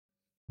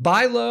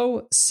Buy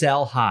low,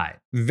 sell high.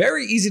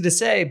 Very easy to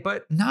say,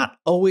 but not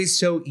always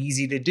so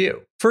easy to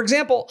do. For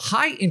example,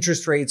 high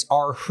interest rates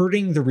are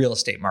hurting the real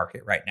estate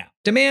market right now.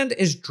 Demand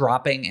is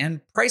dropping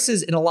and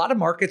prices in a lot of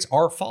markets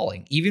are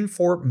falling, even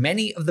for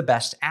many of the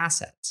best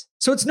assets.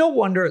 So it's no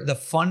wonder the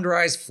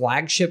Fundrise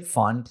flagship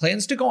fund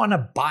plans to go on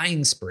a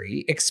buying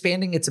spree,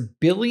 expanding its $1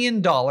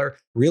 billion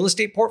real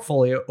estate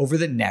portfolio over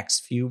the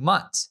next few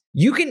months.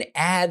 You can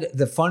add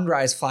the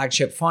Fundrise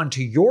flagship fund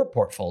to your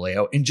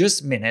portfolio in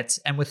just minutes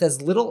and with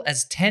as little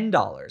as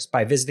 $10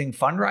 by visiting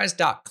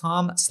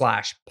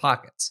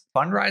fundrise.com/pockets.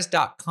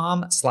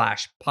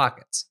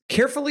 Fundrise.com/pockets.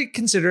 Carefully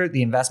consider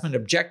the investment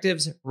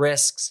objectives,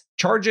 risks,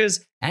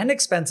 charges, and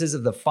expenses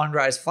of the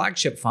Fundrise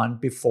flagship fund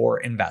before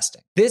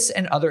investing. This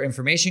and other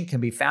information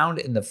can be found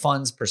in the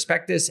fund's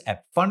prospectus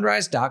at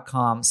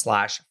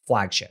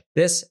fundrise.com/flagship.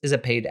 This is a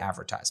paid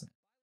advertisement.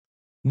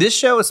 This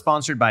show is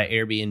sponsored by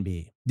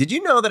Airbnb. Did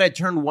you know that I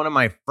turned one of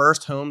my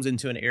first homes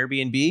into an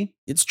Airbnb?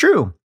 It's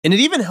true. And it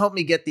even helped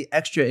me get the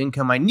extra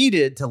income I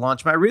needed to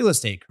launch my real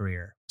estate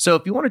career. So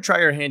if you want to try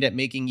your hand at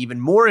making even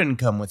more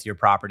income with your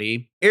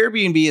property,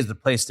 Airbnb is the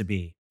place to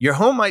be. Your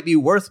home might be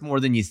worth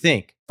more than you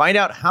think. Find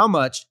out how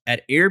much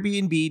at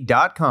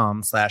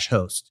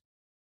airbnb.com/host.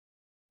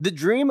 The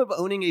dream of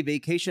owning a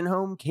vacation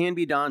home can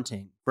be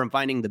daunting. From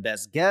finding the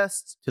best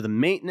guests, to the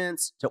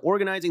maintenance, to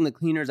organizing the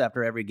cleaners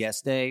after every guest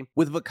stay,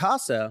 with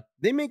Vacasa,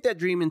 they make that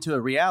dream into a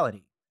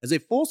reality. As a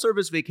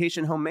full-service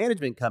vacation home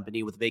management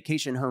company with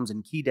vacation homes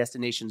in key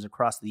destinations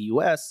across the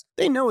U.S.,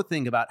 they know a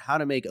thing about how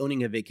to make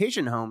owning a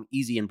vacation home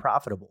easy and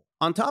profitable.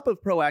 On top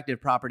of proactive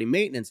property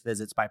maintenance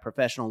visits by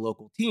professional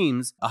local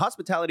teams, a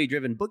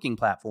hospitality-driven booking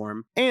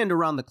platform, and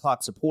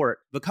around-the-clock support,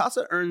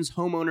 Vacasa earns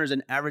homeowners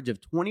an average of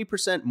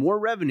 20% more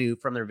revenue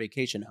from their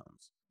vacation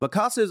homes.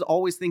 Vacasa is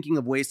always thinking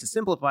of ways to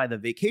simplify the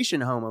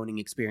vacation home owning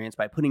experience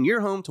by putting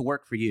your home to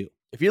work for you.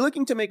 If you're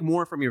looking to make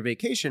more from your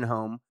vacation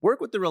home, work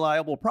with the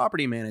reliable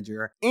property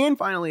manager, and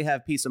finally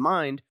have peace of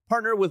mind,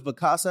 partner with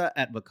Vacasa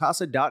at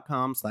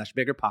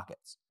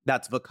vacasa.com/biggerpockets.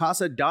 That's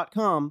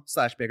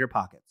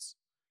vacasa.com/biggerpockets.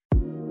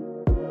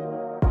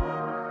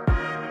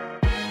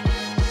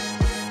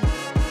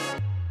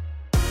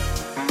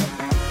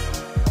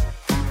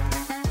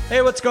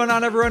 Hey, what's going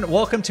on, everyone?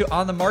 Welcome to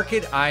On the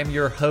Market. I'm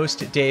your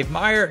host, Dave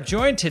Meyer,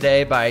 joined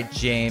today by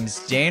James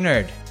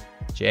Daynard.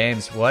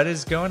 James, what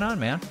is going on,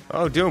 man?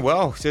 Oh, doing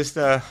well. Just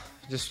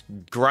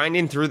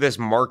grinding through this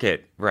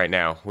market right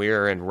now. We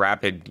are in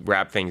wrap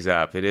things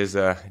up. It is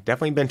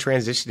definitely been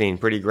transitioning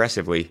pretty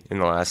aggressively in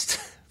the last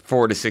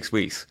 4 to 6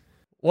 weeks.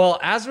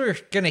 Well, as we're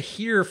going to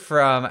hear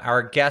from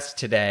our guest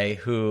today,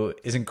 who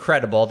is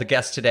incredible, the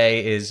guest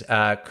today is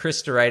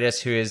Cris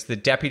deRitis, who is the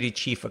Deputy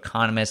Chief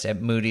Economist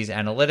at Moody's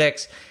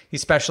Analytics. He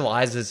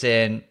specializes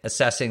in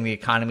assessing the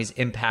economy's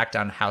impact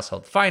on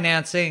household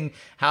financing,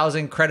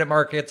 housing, credit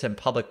markets, and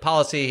public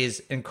policy. He's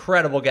an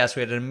incredible guest.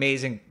 We had an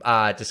amazing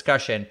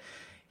discussion.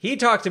 He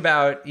talked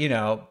about,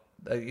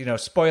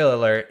 spoiler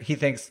alert, he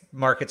thinks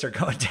markets are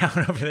going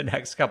down over the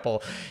next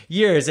couple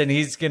years, and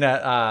he's going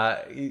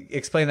to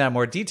explain that in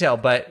more detail.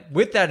 But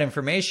with that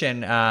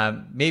information,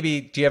 maybe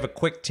do you have a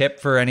quick tip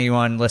for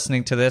anyone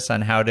listening to this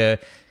on how to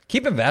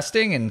keep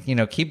investing and,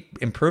 keep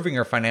improving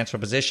your financial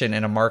position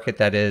in a market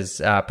that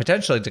is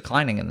potentially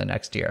declining in the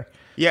next year?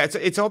 Yeah,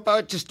 it's all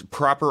about just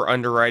proper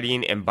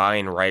underwriting and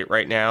buying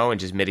right now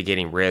and just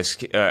mitigating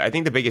risk. I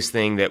think the biggest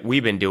thing that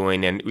we've been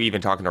doing, and we've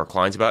been talking to our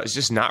clients about, is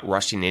just not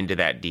rushing into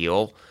that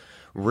deal.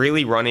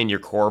 Really running your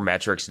core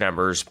metrics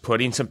numbers,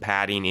 putting some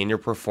padding in your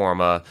pro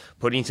forma,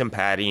 putting some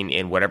padding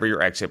in whatever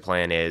your exit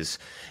plan is.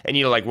 And,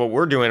 like what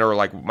we're doing, or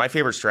like my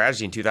favorite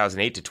strategy in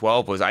 2008 to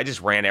 12 was I just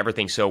ran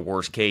everything so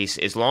worst case.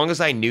 As long as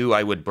I knew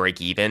I would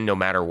break even no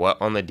matter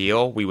what on the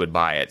deal, we would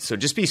buy it. So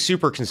just be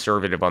super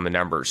conservative on the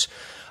numbers.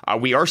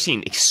 We are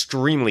seeing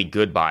extremely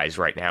good buys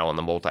right now in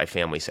the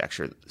multifamily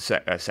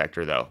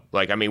sector though.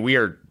 We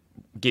are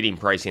getting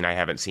pricing I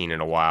haven't seen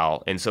in a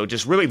while. And so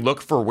just really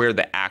look for where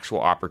the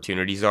actual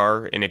opportunities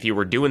are. And if you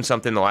were doing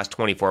something the last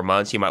 24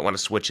 months, you might want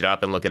to switch it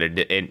up and look at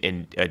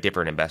a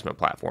different investment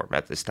platform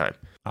at this time.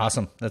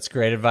 Awesome. That's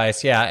great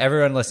advice. Yeah,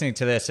 everyone listening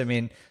to this,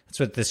 that's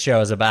what this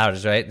show is about,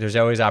 is right? There's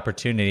always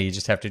opportunity. You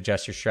just have to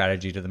adjust your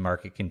strategy to the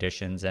market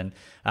conditions. And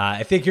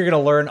I think you're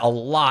going to learn a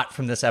lot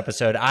from this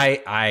episode.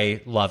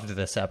 I loved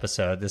this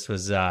episode. This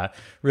was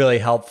really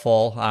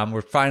helpful.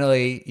 We're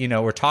finally,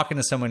 we're talking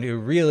to someone who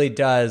really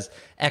does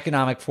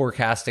economic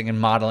forecasting and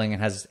modeling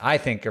and has, I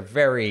think, a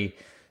very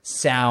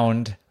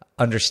sound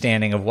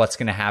understanding of what's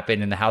going to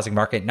happen in the housing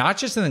market, not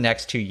just in the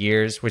next 2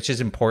 years, which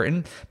is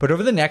important, but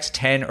over the next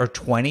 10 or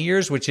 20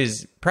 years, which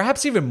is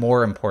perhaps even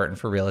more important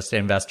for real estate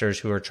investors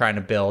who are trying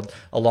to build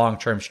a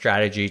long-term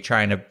strategy,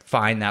 trying to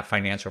find that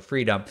financial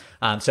freedom.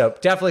 So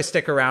definitely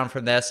stick around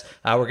for this.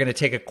 We're going to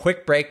take a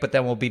quick break, but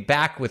then we'll be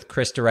back with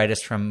Cris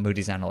deRitis from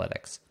Moody's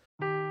Analytics.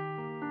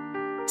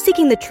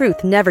 Seeking the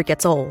truth never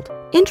gets old.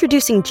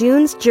 Introducing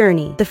June's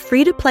Journey, the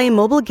free-to-play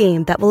mobile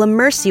game that will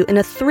immerse you in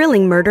a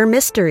thrilling murder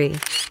mystery.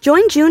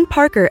 Join June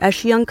Parker as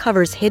she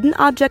uncovers hidden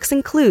objects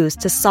and clues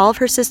to solve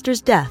her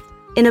sister's death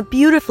in a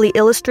beautifully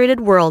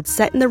illustrated world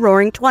set in the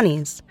Roaring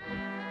 '20s.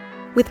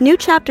 With new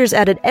chapters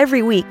added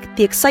every week,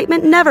 the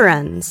excitement never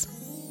ends.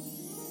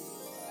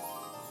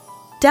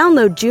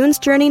 Download June's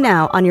Journey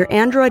now on your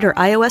Android or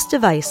iOS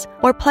device,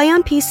 or play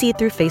on PC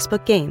through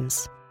Facebook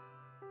Games.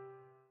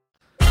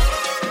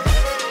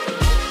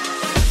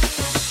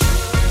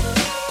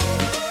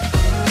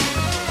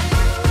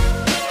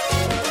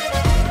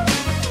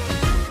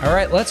 All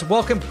right, let's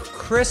welcome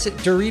Cris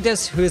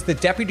deRitis, who is the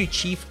Deputy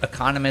Chief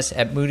Economist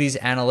at Moody's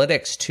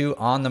Analytics, to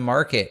On the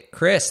Market.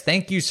 Cris,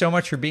 thank you so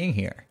much for being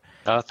here.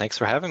 Thanks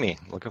for having me.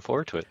 Looking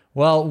forward to it.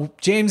 Well,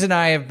 James and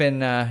I have been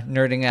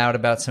nerding out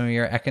about some of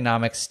your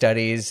economic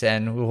studies,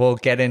 and we'll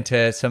get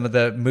into some of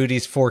the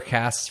Moody's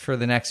forecasts for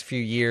the next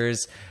few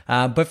years.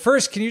 But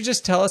first, can you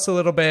just tell us a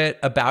little bit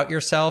about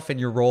yourself and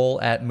your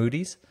role at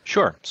Moody's?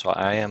 Sure. So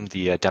I am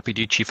the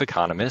Deputy Chief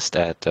Economist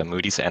at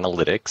Moody's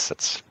Analytics.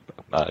 That's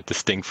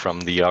distinct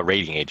from the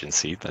rating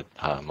agency that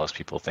most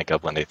people think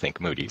of when they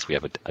think Moody's. We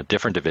have a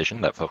different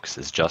division that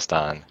focuses just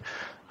on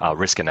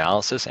risk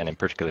analysis, and in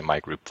particular, my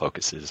group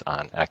focuses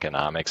on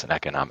economics and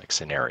economic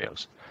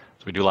scenarios.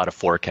 So we do a lot of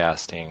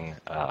forecasting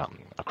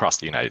across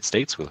the United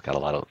States. We look at a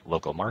lot of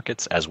local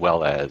markets as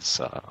well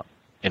as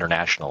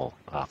international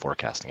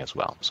forecasting as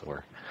well. So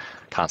we're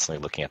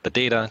constantly looking at the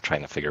data,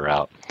 trying to figure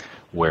out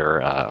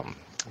where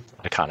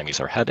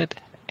economies are headed,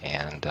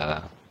 and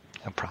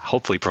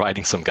hopefully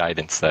providing some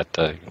guidance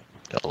that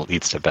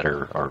leads to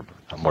better or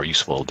more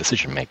useful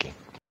decision making.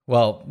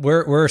 Well,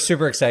 we're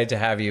super excited to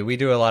have you. We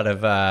do a lot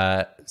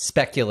of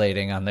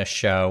speculating on this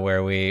show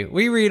where we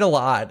read a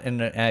lot,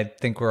 and I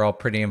think we're all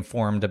pretty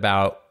informed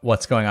about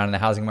what's going on in the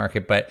housing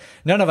market, but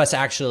none of us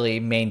actually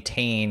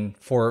maintain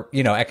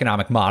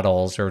economic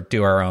models or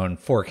do our own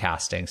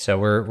forecasting. So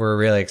we're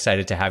really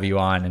excited to have you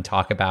on and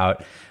talk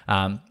about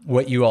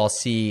what you all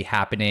see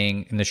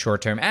happening in the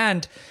short term,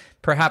 and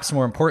perhaps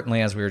more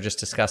importantly, as we were just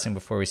discussing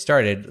before we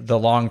started, the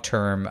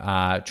long-term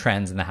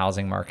trends in the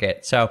housing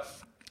market. So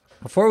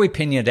before we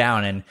pin you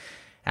down and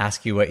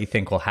ask you what you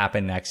think will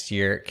happen next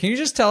year, can you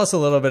just tell us a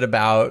little bit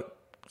about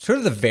sort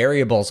of the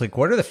variables? Like,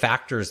 what are the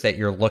factors that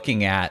you're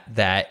looking at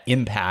that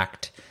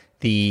impact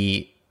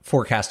the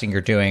forecasting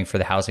you're doing for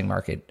the housing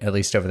market, at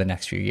least over the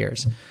next few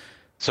years?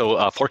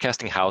 So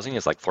forecasting housing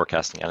is like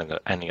forecasting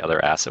any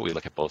other asset. We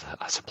look at both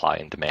supply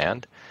and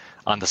demand.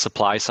 On the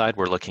supply side,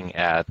 we're looking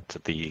at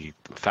the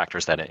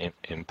factors that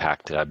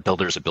impact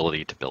builders'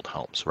 ability to build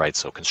homes, right?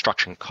 So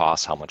construction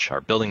costs, how much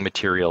are building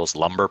materials,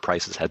 lumber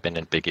prices have been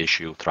a big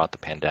issue throughout the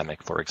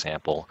pandemic, for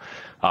example.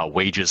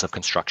 Wages of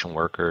construction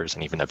workers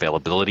and even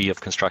availability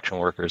of construction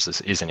workers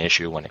is an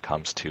issue when it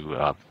comes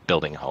to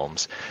building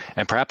homes.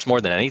 And perhaps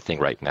more than anything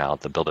right now,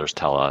 the builders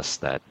tell us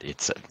that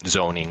it's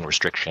zoning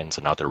restrictions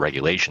and other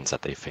regulations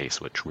that they face,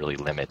 which really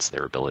limits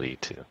their ability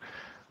to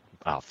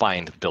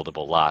find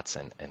buildable lots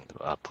and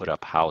put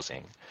up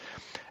housing.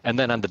 And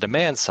then on the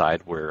demand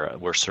side,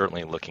 we're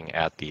certainly looking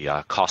at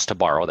the cost to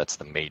borrow. That's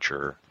the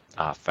major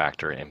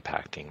factor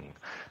impacting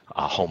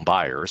home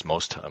buyers.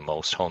 Most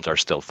homes are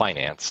still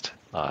financed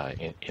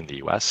in the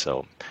U.S.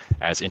 So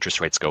as interest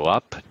rates go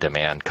up,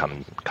 demand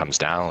comes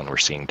down, and we're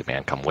seeing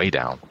demand come way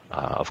down,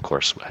 of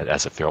course,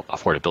 as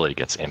affordability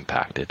gets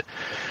impacted.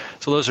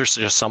 So those are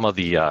just some of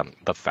the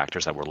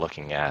factors that we're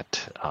looking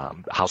at.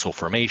 Household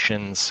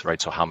formations,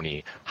 right? So how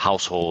many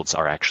households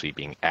are actually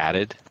being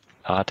added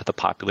to the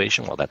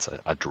population? Well, that's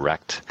a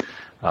direct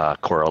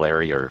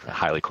corollary or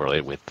highly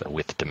correlated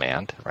with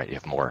demand, right? You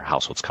have more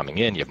households coming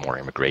in, you have more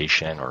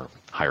immigration or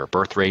higher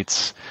birth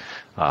rates.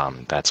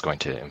 That's going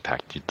to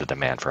impact the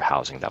demand for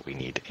housing that we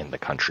need in the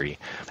country.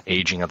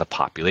 Aging of the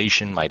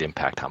population might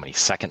impact how many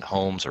second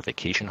homes or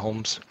vacation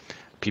homes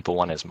people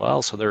want as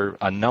well. So there are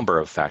a number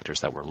of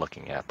factors that we're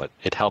looking at, but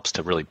it helps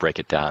to really break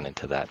it down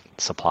into that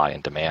supply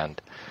and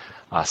demand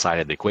side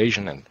of the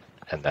equation.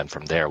 And then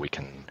from there, we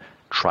can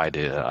try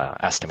to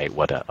estimate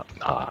what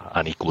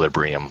an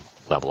equilibrium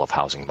level of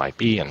housing might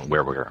be and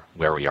where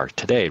we are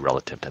today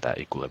relative to that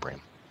equilibrium.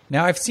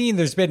 Now, I've seen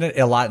there's been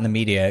a lot in the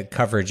media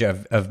coverage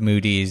of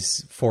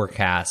Moody's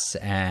forecasts,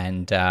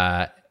 and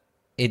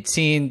it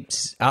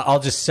seems, I'll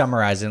just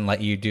summarize and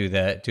let you do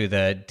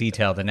the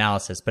detailed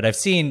analysis. But I've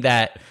seen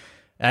that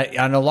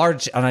on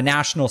a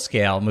national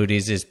scale,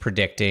 Moody's is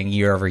predicting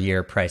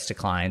year-over-year price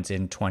declines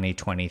in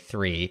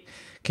 2023.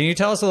 Can you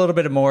tell us a little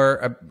bit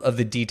more of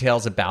the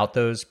details about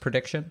those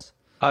predictions?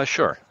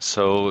 Sure.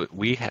 So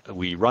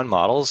we run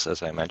models,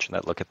 as I mentioned,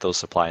 that look at those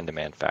supply and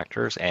demand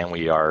factors, and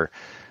we are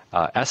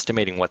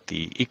estimating what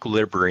the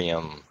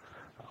equilibrium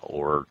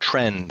or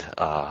trend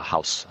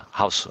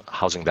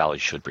housing value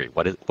should be.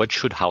 What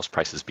should house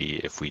prices be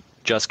if we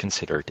just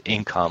considered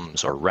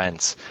incomes or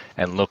rents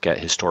and look at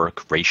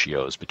historic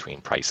ratios between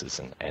prices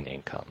and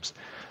incomes?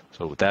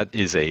 So that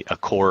is a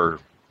core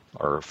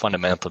or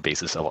fundamental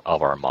basis of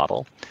our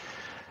model.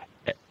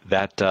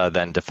 That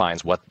then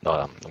defines what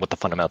the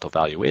fundamental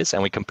value is,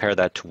 and we compare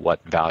that to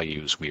what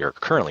values we are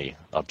currently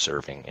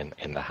observing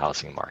in the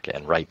housing market.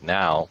 And right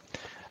now,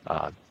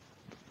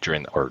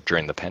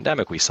 during the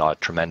pandemic, we saw a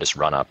tremendous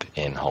run-up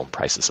in home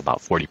prices, about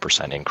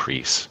 40%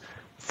 increase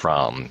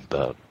from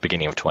the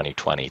beginning of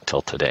 2020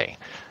 till today.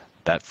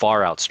 that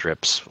far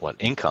outstrips what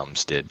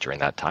incomes did during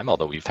that time.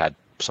 Although we've had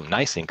some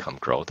nice income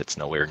growth, it's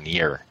nowhere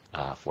near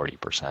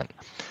 40%.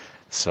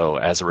 So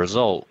as a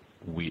result,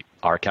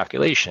 our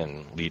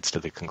calculation leads to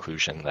the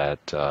conclusion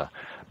that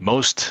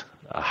most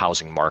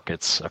housing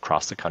markets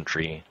across the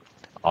country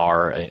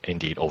are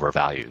indeed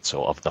overvalued.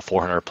 So of the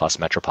 400 plus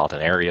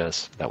metropolitan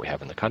areas that we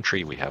have in the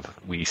country,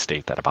 we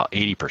state that about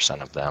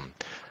 80% of them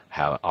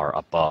are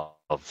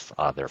above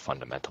their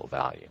fundamental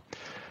value.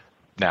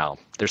 Now,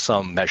 there's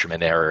some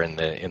measurement error in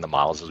the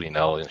models, as we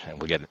know,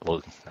 and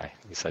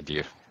you said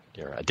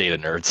you're a data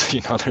nerd,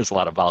 so there's a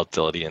lot of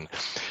volatility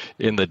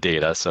in the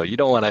data. So you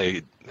don't want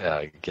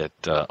to get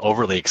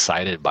overly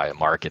excited by a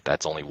market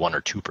that's only 1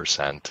 or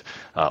 2%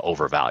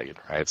 overvalued,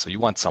 right? So you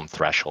want some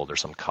threshold or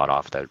some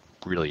cutoff that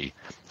really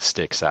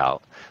sticks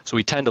out. So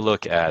we tend to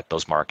look at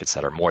those markets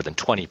that are more than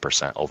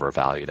 20%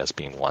 overvalued as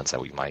being ones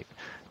that we might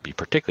be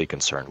particularly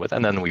concerned with,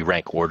 and then we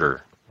rank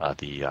order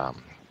the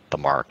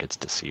markets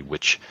to see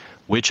which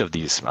of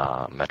these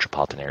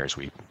metropolitan areas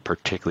we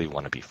particularly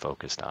want to be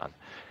focused on.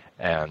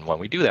 And when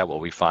we do that, what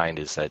we find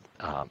is that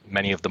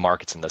many of the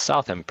markets in the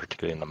South, and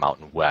particularly in the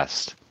Mountain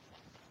West,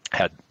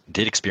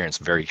 did experience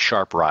very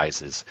sharp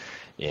rises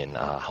in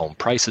home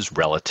prices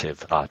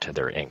relative to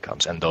their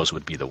incomes, and those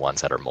would be the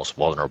ones that are most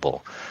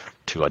vulnerable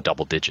to a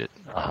double-digit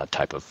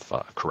type of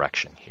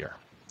correction here.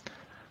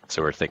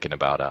 So we're thinking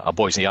about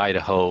Boise,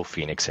 Idaho,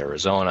 Phoenix,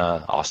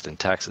 Arizona, Austin,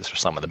 Texas, are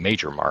some of the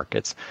major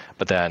markets.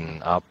 But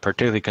then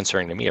particularly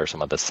concerning to me are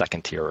some of the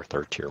second-tier or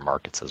third-tier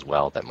markets as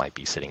well that might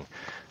be sitting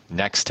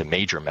next to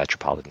major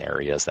metropolitan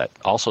areas that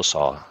also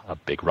saw a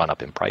big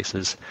run-up in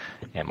prices.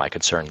 And my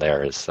concern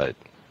there is that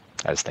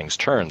as things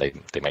turn,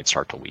 they might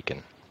start to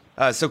weaken.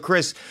 So,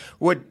 Cris,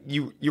 what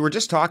you were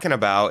just talking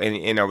about,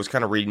 and I was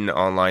kind of reading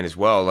online as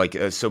well,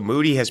 so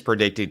Moody has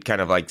predicted kind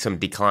of like some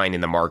decline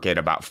in the market,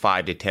 about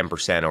 5 to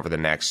 10% over the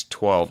next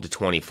 12 to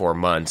 24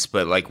 months.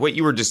 But like what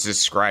you were just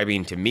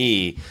describing to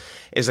me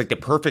is like the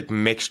perfect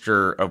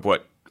mixture of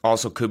what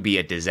also could be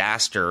a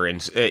disaster,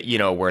 and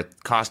where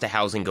cost of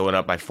housing going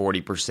up by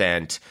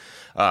 40%.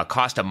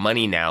 Cost of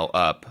money now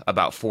up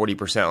about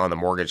 40% on the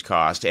mortgage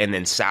cost, and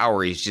then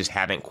salaries just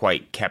haven't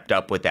quite kept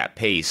up with that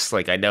pace.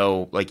 Like I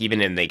know, like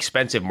even in the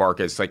expensive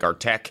markets, like our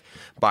tech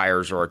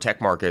buyers or our tech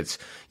markets,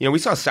 we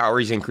saw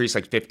salaries increase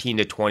like 15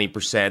 to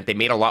 20%. They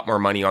made a lot more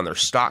money on their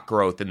stock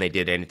growth than they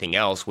did anything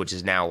else, which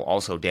is now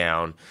also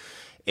down.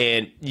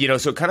 And,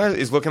 so it kind of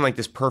is looking like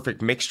this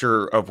perfect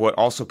mixture of what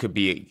also could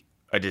be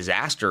a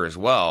disaster as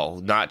well,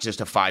 not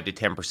just a 5 to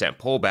 10%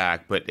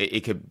 pullback, but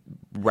it could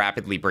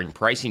rapidly bring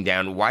pricing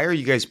down. Why are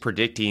you guys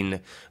predicting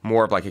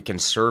more of like a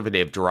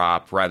conservative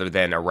drop rather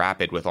than a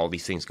rapid with all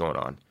these things going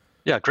on?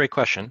 Yeah, great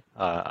question.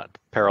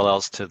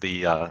 Parallels to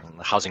the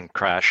housing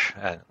crash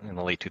in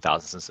the late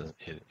 2000s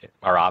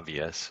are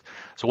obvious.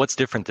 So what's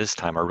different this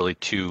time are really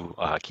two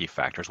key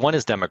factors. One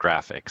is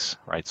demographics,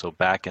 right? So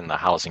back in the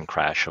housing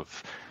crash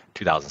of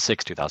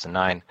 2006,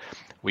 2009,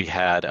 we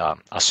had a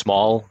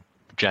small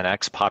Gen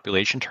X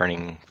population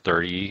turning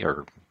 30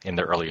 or in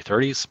their early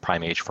 30s,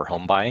 prime age for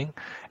home buying.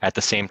 At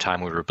the same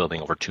time, we were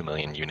building over 2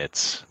 million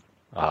units,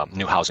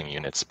 new housing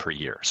units per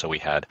year. So we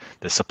had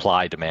the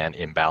supply-demand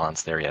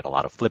imbalance there. You had a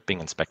lot of flipping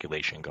and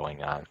speculation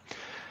going on.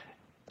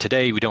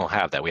 Today, we don't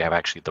have that. We have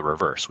actually the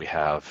reverse. We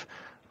have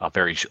a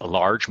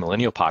large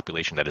millennial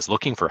population that is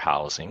looking for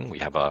housing. We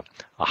have a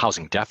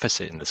housing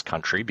deficit in this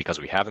country because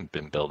we haven't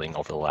been building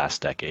over the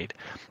last decade.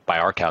 By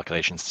our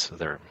calculations,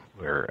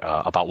 we're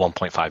about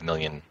 1.5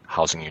 million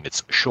housing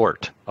units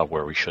short of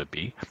where we should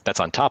be. That's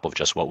on top of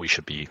just what we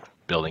should be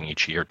building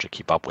each year to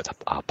keep up with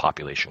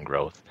population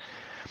growth.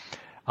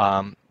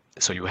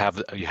 So you have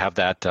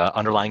that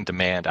underlying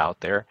demand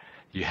out there.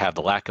 You have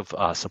the lack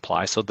of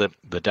supply, so the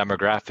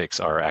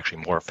demographics are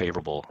actually more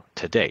favorable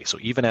today. So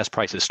even as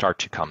prices start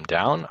to come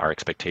down, our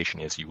expectation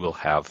is you will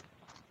have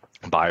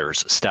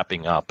buyers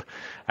stepping up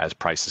as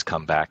prices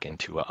come back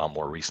into a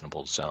more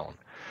reasonable zone.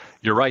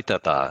 You're right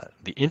that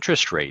the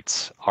interest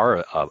rates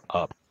are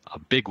a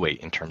big weight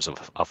in terms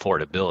of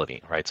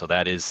affordability, right? So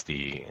that is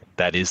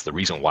the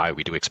reason why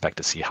we do expect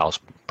to see house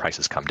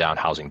prices come down,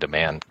 housing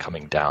demand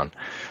coming down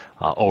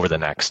over the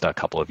next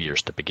couple of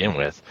years to begin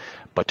with.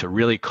 But to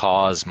really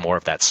cause more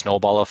of that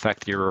snowball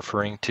effect you're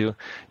referring to,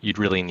 you'd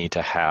really need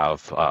to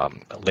have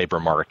labor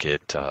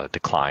market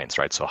declines,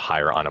 right? So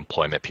higher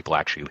unemployment, people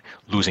actually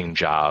losing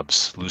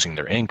jobs, losing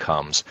their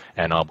incomes,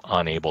 and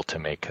unable to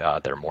make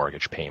their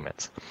mortgage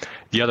payments.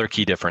 The other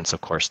key difference, of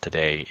course,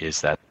 today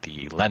is that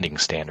the lending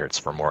standards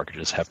for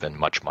mortgages have been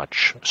much,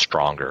 much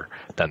stronger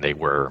than they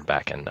were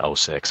back in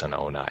 06 and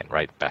 09,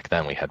 right? Back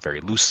then we had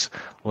very loose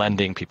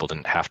lending. People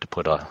didn't have to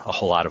put a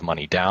whole lot of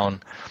money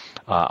down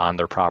on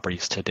their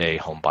properties. Today,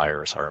 home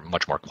buyers are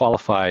much more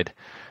qualified.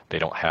 They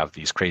don't have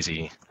these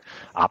crazy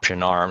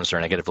option arms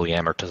or negatively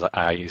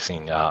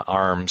amortizing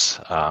arms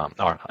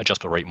or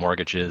adjustable rate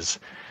mortgages.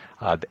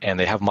 and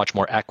they have much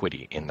more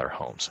equity in their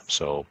homes.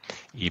 So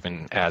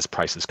even as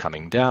prices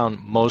coming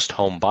down, most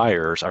home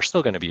buyers are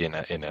still going to be in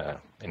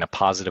a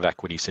positive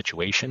equity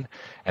situation.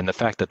 And the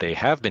fact that they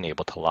have been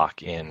able to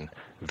lock in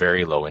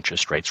very low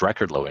interest rates,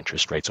 record low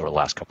interest rates over the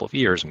last couple of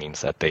years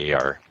means that they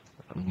are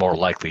more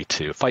likely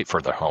to fight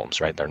for their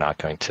homes, right? They're not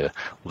going to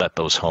let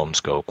those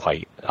homes go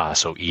quite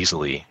so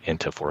easily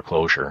into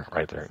foreclosure,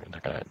 right? They're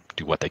going to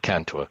do what they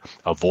can to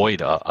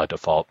avoid a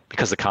default,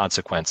 because the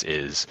consequence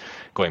is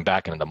going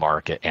back into the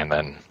market and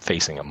then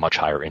facing a much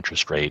higher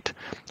interest rate,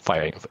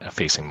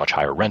 facing much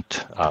higher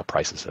rent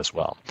prices as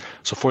well.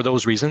 So for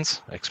those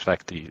reasons, I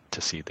expect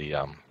to see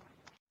the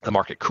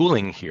market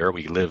cooling here.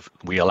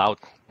 We allow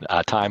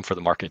time for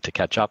the market to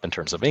catch up in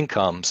terms of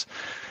incomes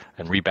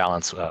and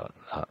rebalance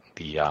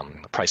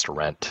the price to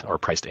rent or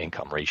price to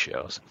income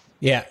ratios.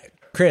 Yeah.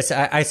 Cris,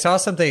 I saw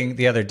something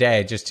the other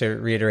day, just to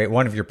reiterate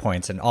one of your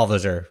points, and all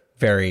those are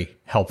very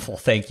helpful.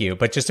 Thank you.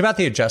 But just about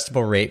the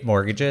adjustable rate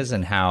mortgages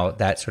and how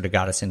that sort of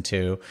got us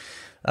into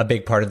a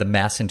big part of the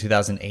mess in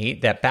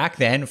 2008, that back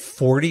then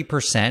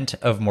 40%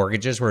 of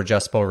mortgages were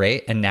adjustable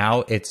rate, and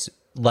now it's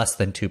less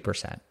than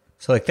 2%.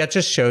 So like that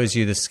just shows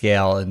you the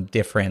scale and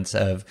difference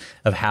of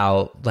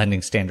how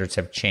lending standards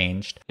have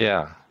changed.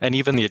 Yeah. And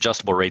even the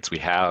adjustable rates we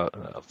have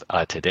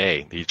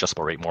today, the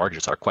adjustable rate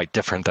mortgages are quite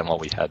different than what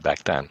we had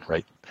back then,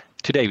 right?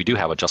 Today we do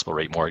have adjustable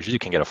rate mortgages. You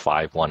can get a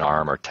 5-1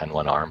 ARM or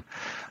 10-1 ARM.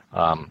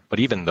 But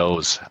even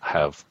those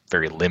have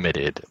very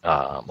limited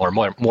or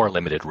more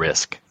limited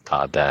risk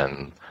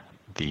than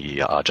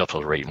the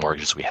adjustable rate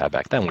mortgages we had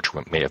back then, which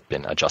may have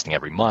been adjusting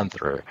every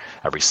month or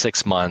every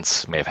 6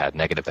 months, may have had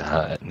negative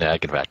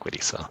equity.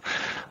 So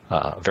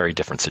very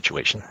different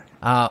situation.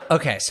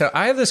 Okay, so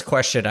I have this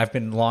question I've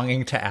been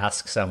longing to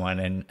ask someone,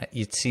 and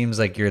it seems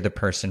like you're the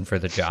person for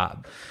the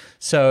job.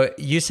 So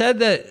you said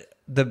that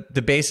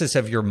the basis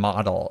of your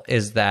model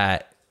is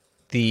that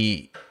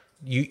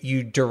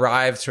you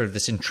derive sort of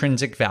this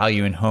intrinsic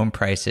value in home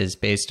prices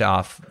based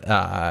off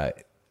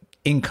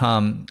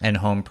income and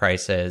home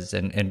prices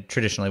and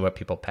traditionally what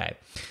people pay.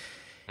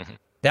 Mm-hmm.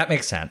 That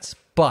makes sense.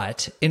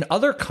 But in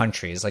other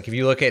countries, like if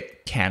you look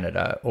at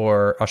Canada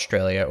or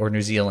Australia or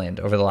New Zealand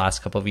over the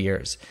last couple of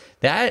years,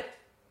 that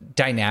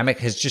dynamic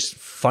has just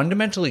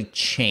fundamentally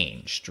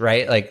changed,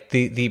 right? Like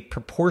the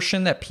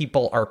proportion that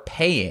people are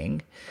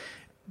paying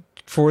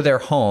for their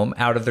home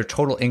out of their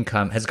total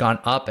income has gone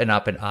up and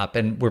up and up.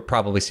 And we're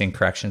probably seeing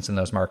corrections in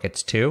those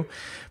markets too.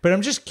 But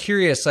I'm just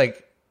curious,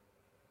 like,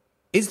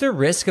 is there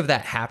risk of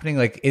that happening?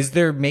 Like, is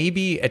there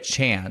maybe a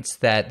chance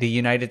that the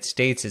United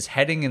States is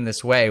heading in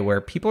this way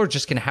where people are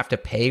just going to have to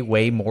pay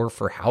way more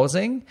for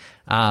housing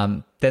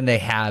than they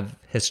have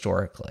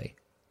historically?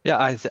 Yeah,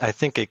 I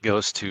think it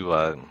goes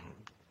to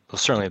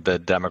certainly the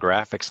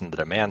demographics and the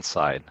demand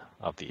side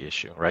of the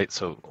issue, right?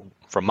 So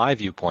from my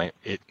viewpoint,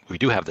 we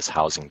do have this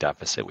housing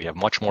deficit. We have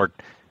much more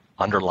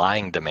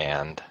underlying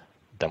demand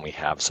than we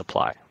have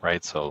supply,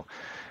 right? So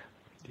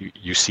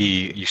you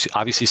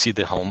obviously see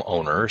the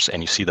homeowners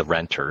and you see the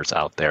renters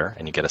out there,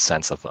 and you get a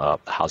sense of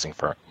the housing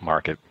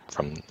market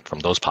from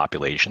those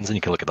populations, and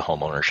you can look at the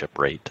home ownership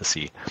rate to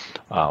see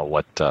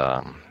what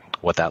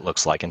that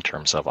looks like in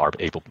terms of are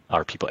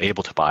people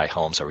able to buy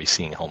homes? Are we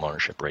seeing home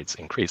ownership rates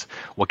increase?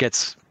 What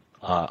gets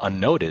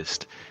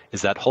unnoticed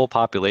is that whole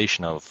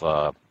population of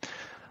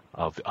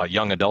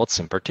young adults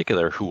in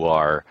particular who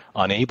are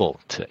unable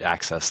to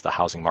access the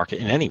housing market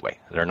in any way.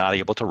 They're not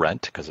able to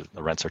rent because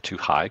the rents are too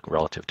high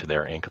relative to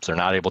their incomes. They're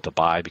not able to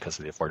buy because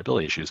of the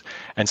affordability issues.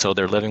 And so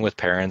they're living with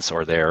parents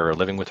or they're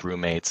living with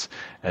roommates.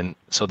 And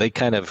so they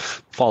kind of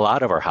fall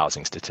out of our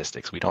housing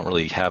statistics. We don't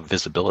really have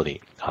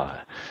visibility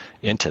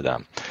into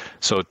them.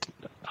 So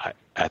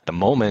at the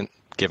moment,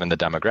 given the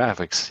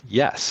demographics,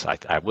 yes,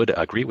 I would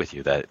agree with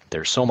you that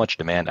there's so much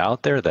demand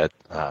out there that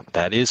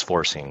that is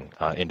forcing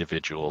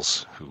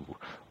individuals who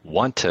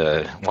want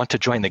to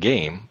join the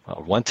game,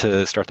 want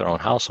to start their own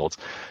households,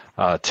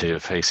 to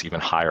face even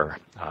higher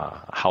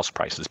house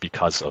prices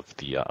because of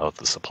the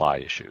supply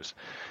issues.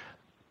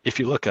 If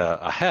you look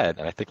ahead,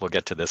 and I think we'll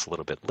get to this a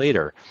little bit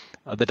later,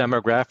 the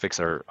demographics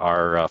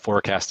are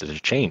forecasted to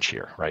change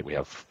here, right? We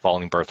have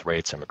falling birth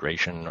rates,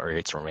 immigration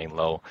rates remain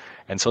low.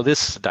 And so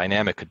this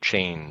dynamic could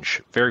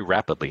change very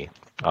rapidly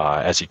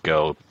as you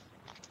go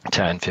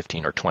 10,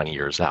 15, or 20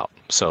 years out.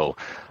 So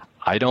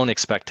I don't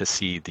expect to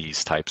see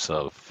these types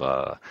of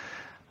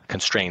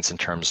constraints in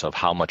terms of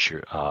how much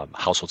your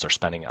households are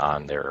spending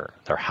on their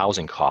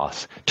housing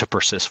costs to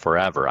persist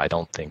forever. I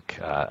don't think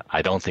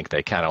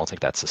they can. I don't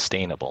think that's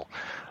sustainable.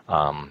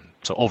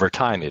 So over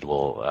time, it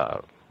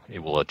will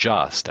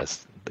adjust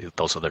as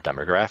those other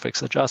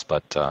demographics adjust.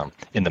 But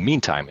in the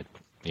meantime,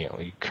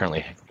 you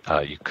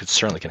could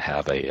certainly can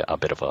have a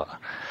bit of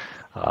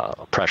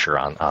a pressure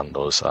on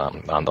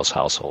those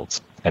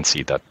households and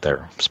see that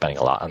they're spending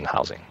a lot on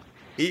housing.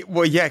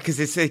 Well, yeah,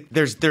 because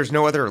there's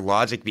no other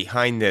logic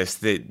behind this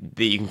that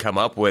you can come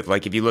up with.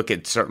 Like if you look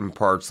at certain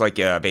parts, like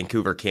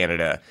Vancouver,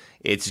 Canada,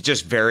 it's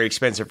just very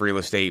expensive real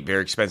estate,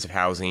 very expensive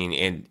housing,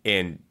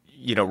 and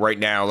right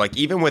now, like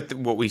even with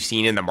what we've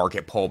seen in the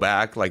market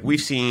pullback, like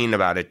we've seen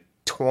about a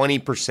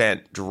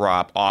 20%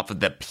 drop off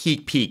of the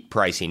peak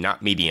pricing,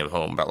 not medium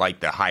home, but like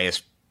the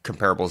highest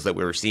comparables that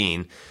we were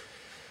seeing.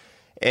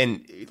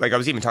 And like I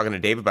was even talking to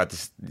Dave about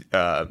this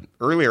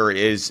earlier,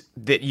 is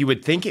that you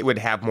would think it would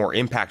have more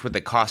impact with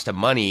the cost of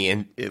money.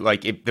 And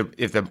like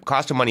if the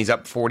cost of money is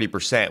up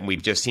 40%, and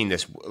we've just seen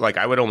this, like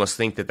I would almost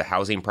think that the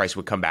housing price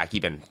would come back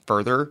even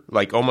further,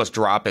 like almost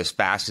drop as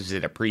fast as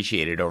it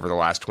appreciated over the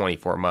last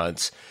 24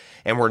 months.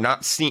 And we're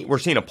seeing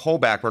a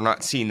pullback. We're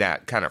not seeing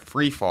that kind of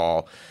free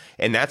fall.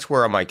 And that's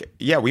where I'm like,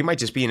 yeah, we might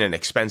just be in an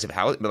expensive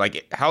house, but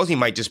like housing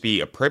might just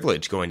be a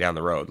privilege going down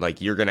the road.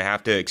 Like you're going to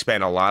have to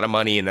expend a lot of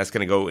money, and that's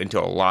going to go into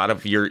a lot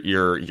of your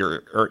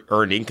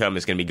earned income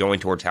is going to be going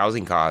towards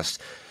housing costs.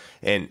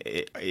 And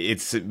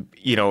it's,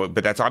 but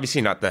that's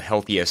obviously not the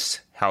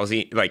healthiest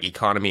housing, like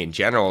economy in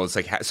general. It's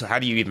like, so how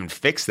do you even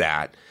fix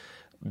that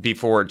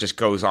before it just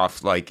goes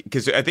off? Like,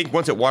 because I think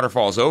once it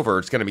waterfalls over,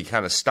 it's going to be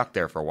kind of stuck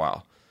there for a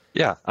while.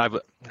 Yeah,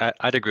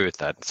 I'd agree with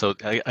that. So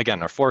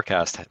again, our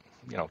forecast,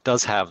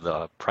 does have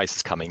the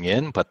prices coming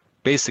in, but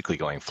basically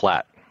going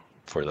flat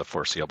for the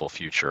foreseeable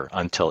future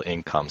until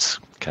incomes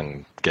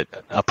can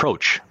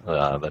approach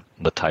the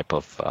type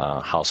of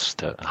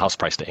house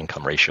price to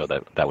income ratio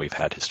that we've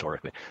had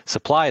historically.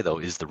 Supply, though,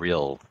 is the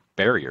real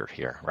barrier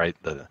here, right?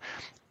 The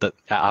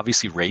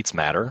obviously rates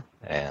matter,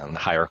 and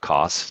higher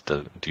costs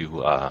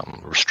do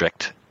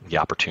restrict the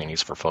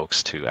opportunities for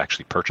folks to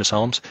actually purchase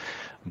homes.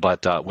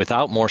 But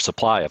without more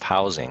supply of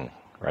housing,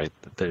 right,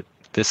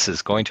 this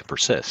is going to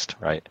persist,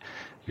 right?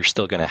 You're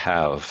still going to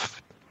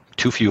have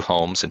too few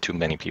homes and too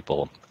many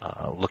people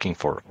looking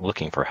for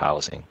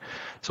housing.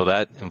 So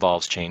that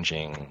involves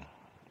changing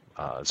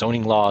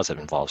zoning laws. It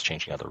involves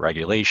changing other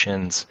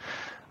regulations,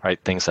 right?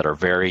 Things that are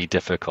very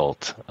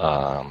difficult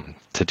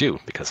to do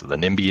because of the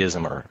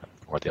NIMBYism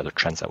or the other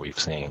trends that we've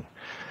seen.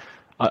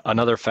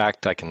 Another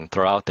fact I can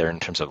throw out there in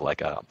terms of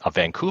like a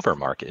Vancouver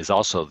market is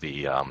also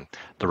the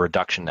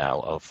reduction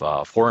now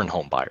of foreign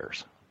home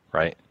buyers,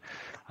 right?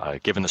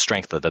 Given the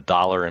strength of the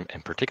dollar in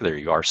particular,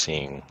 you are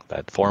seeing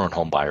that foreign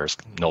home buyers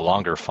no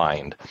longer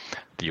find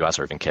the U.S.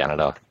 or even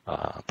Canada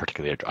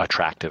particularly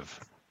attractive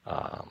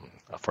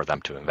for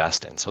them to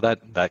invest in. So that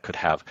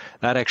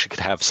actually could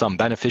have some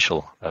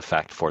beneficial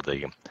effect for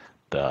the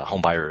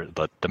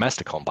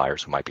domestic home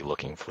buyers who might be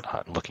looking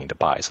to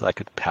buy. So that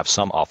could have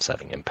some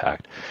offsetting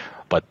impact.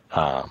 But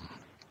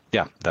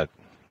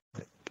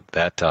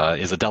that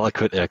is a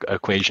delicate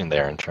equation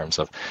there in terms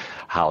of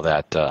how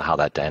that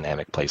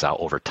dynamic plays out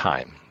over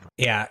time.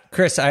 Yeah,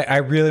 Cris, I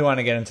really want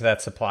to get into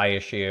that supply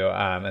issue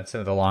and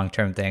some of the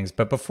long-term things.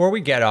 But before we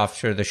get off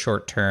sort of the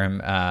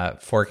short-term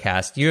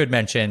forecast, you had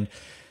mentioned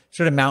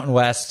sort of Mountain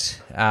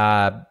West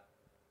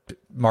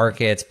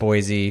markets,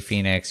 Boise,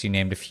 Phoenix, you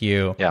named a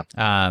few. Yeah.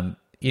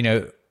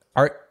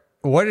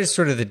 What is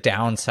sort of the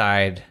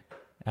downside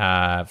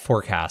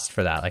forecast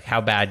for that? Like, how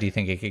bad do you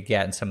think it could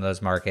get in some of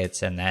those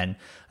markets? And then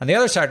on the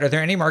other side, are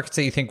there any markets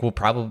that you think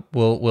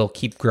will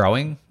keep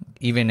growing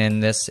even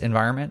in this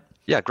environment?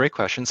 Yeah, great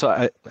question.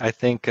 So I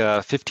think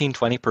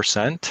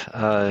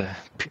 15-20%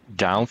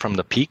 down from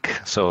the peak.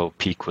 So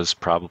peak was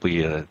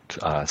probably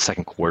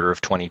second quarter of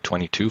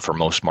 2022 for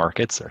most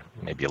markets, or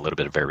maybe a little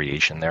bit of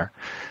variation there.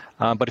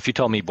 But if you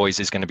told me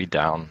Boise is going to be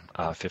down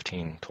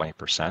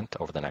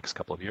 15-20% over the next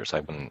couple of years, I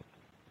wouldn't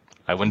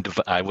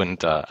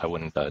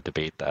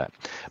debate that.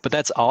 But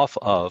that's off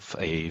of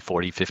a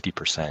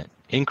 40-50%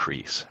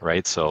 increase,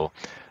 right? So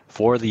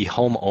for the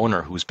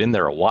homeowner who's been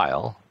there a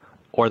while,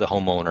 or the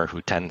homeowner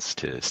who tends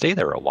to stay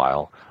there a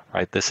while,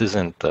 right? This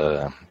isn't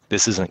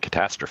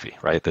catastrophe,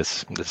 right?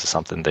 This is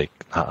something they,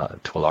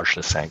 to a large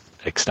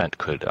extent,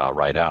 could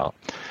ride out.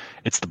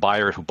 It's the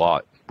buyer who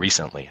bought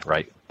recently,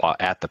 right?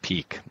 At the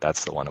peak.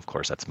 That's the one, of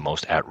course, that's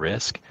most at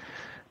risk.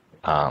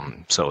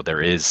 So there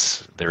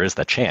is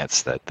the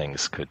chance that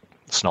things could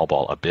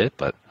snowball a bit,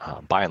 but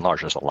by and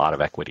large, there's a lot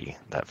of equity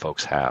that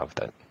folks have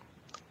that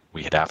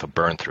we'd have to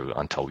burn through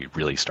until we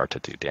really start to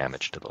do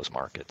damage to those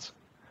markets.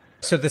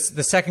 So the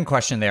second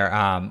question there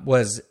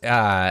was,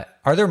 are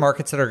there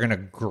markets that are going to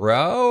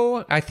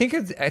grow? I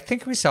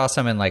think we saw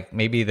some in like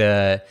maybe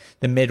the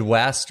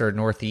Midwest or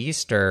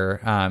Northeast, or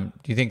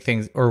do you think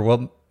things, or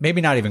will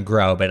maybe not even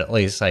grow, but at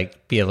least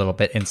like be a little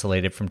bit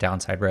insulated from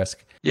downside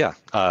risk? Yeah,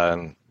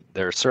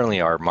 there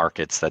certainly are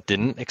markets that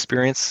didn't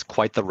experience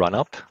quite the run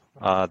up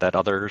that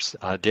others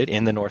did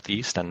in the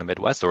Northeast and the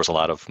Midwest. There was a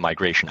lot of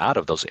migration out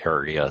of those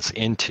areas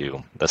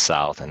into the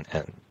South and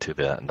to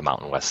the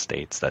Mountain West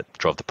states that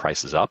drove the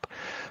prices up.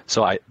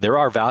 So there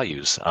are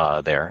values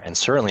there. And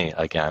certainly,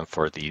 again,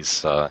 for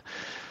these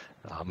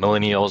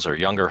millennials or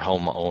younger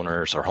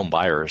homeowners or home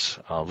buyers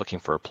looking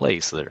for a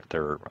place,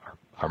 there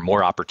are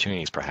more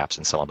opportunities perhaps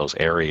in some of those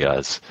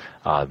areas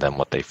than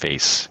what they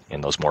face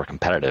in those more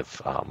competitive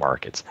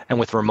markets. And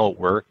with remote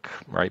work,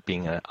 right,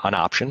 being an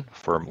option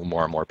for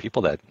more and more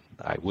people, that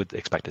I would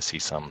expect to see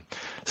some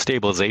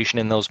stabilization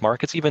in those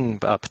markets, even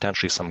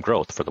potentially some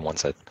growth for the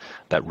ones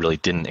that really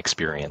didn't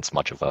experience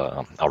much of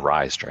a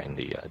rise during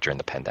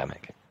the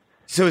pandemic.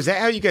 So is that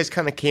how you guys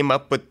kind of came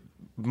up with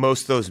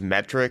most of those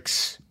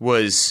metrics?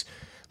 Was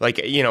like,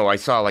 I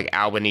saw like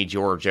Albany,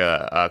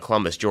 Georgia,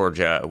 Columbus,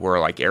 Georgia, were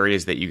like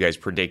areas that you guys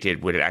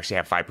predicted would actually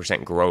have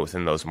 5% growth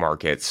in those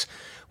markets.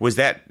 Was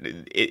that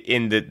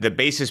in the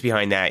basis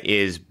behind that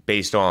is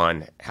based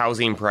on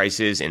housing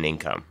prices and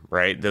income,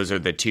 right? Those are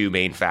the two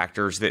main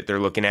factors that they're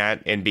looking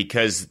at. And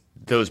because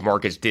those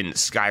markets didn't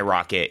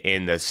skyrocket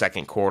in the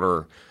second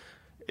quarter,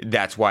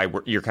 that's why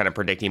you're kind of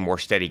predicting more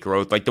steady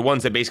growth. Like the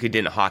ones that basically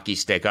didn't hockey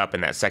stick up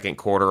in that second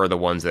quarter are the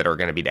ones that are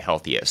going to be the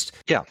healthiest.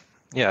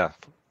 Yeah.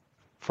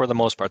 For the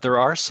most part, there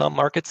are some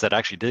markets that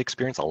actually did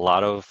experience a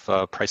lot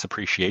of price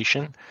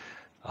appreciation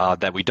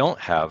that we don't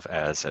have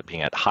as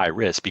being at high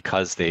risk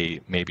because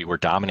they maybe were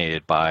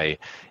dominated by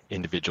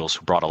individuals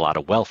who brought a lot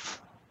of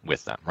wealth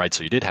with them, right?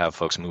 So you did have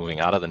folks moving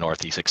out of the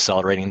Northeast,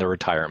 accelerating their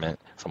retirement,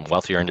 some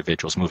wealthier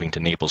individuals moving to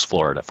Naples,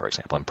 Florida, for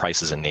example, and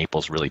prices in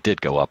Naples really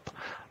did go up,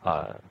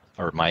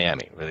 or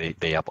Miami,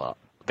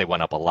 they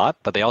went up a lot,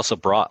 but they also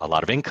brought a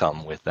lot of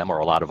income with them or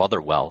a lot of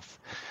other wealth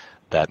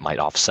that might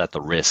offset the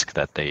risk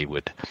that they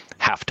would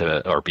have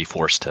to or be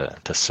forced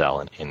to sell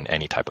in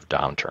any type of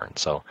downturn.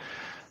 So,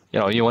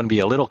 you want to be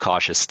a little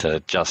cautious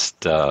to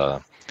just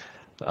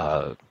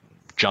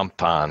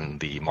jump on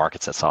the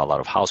markets that saw a lot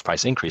of house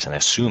price increase and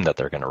assume that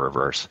they're going to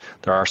reverse.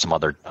 There are some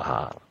other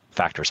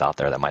factors out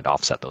there that might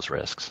offset those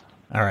risks.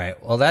 All right.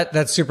 Well,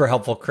 that's super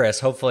helpful, Cris.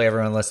 Hopefully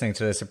everyone listening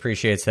to this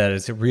appreciates that.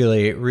 It's a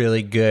really,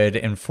 really good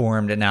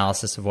informed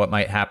analysis of what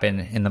might happen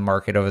in the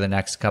market over the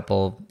next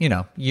couple,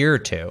 year or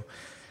two.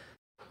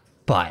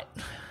 But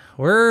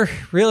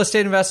real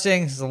estate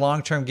investing is a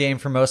long-term game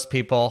for most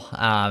people,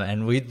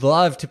 and we'd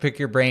love to pick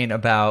your brain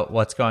about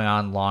what's going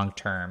on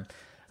long-term.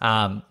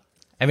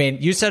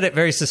 You said it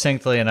very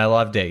succinctly, and I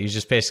loved it. You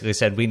just basically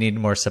said we need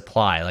more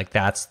supply. Like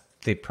that's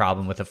the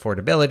problem with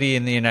affordability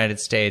in the United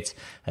States.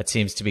 That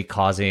seems to be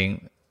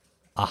causing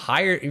a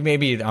higher,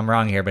 maybe I'm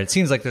wrong here, but it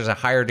seems like there's a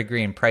higher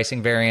degree in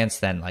pricing variance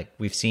than like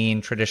we've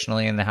seen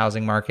traditionally in the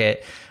housing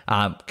market.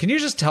 Can you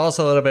just tell us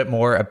a little bit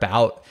more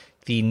about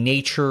the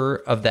nature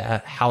of the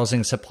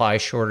housing supply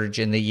shortage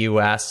in the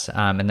U.S.?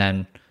 And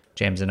then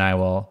James and I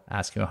will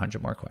ask you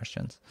 100 more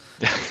questions.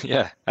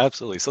 Yeah,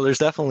 absolutely. So there's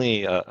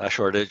definitely a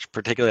shortage,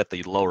 particularly at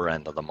the lower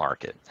end of the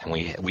market. And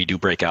we do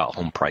break out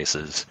home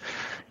prices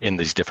in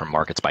these different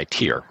markets by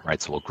tier,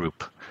 right? So we'll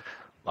group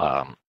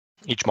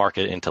each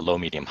market into low,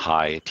 medium,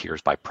 high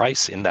tiers by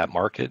price in that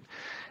market.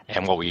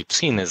 And what we've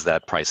seen is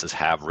that prices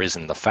have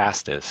risen the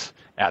fastest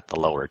at the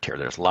lower tier.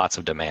 There's lots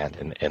of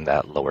demand in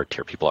that lower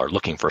tier. People are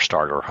looking for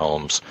starter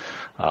homes,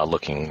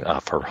 looking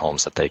for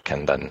homes that they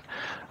can then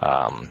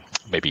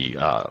maybe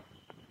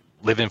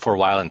live in for a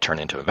while and turn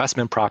into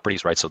investment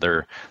properties, right? So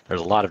there's a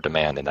lot of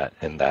demand in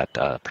that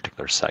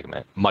particular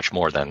segment, much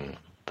more than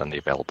the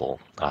available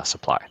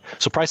supply.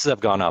 So prices have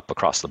gone up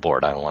across the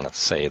board. I don't want to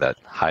say that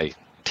high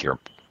tier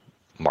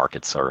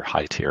markets or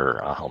high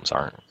tier homes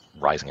aren't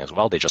rising as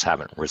well. They just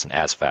haven't risen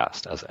as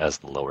fast as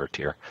the lower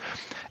tier,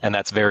 and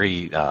that's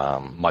very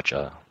much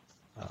a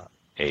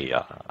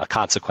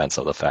consequence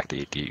of the fact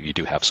that you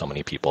do have so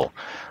many people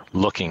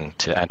looking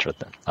to enter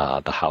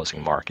the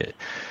housing market.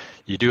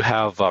 You do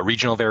have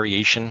regional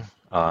variation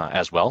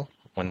as well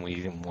when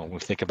we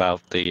think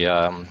about the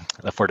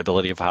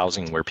affordability of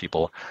housing, where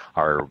people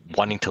are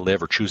wanting to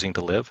live or choosing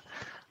to live.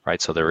 Right,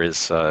 so there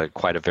is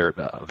quite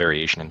a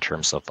variation in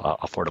terms of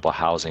affordable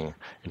housing,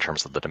 in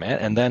terms of the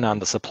demand. And then on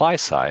the supply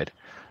side,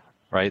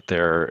 right,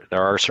 there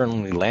are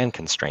certainly land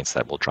constraints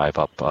that will drive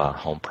up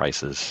home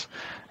prices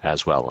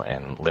as well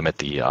and limit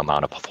the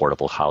amount of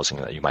affordable housing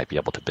that you might be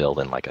able to build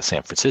in like a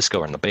San Francisco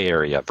or in the Bay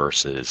Area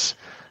versus,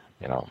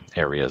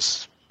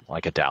 areas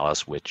like a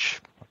Dallas,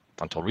 which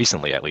until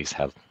recently at least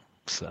have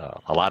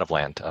a lot of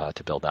land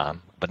to build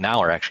on, but now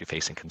are actually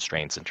facing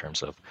constraints in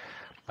terms of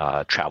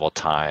travel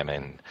time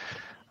and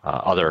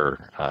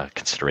other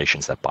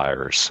considerations that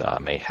buyers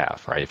may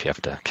have, right? If you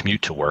have to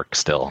commute to work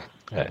still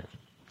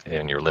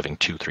and you're living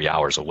 2-3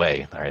 hours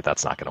away, all right,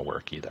 that's not going to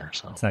work either.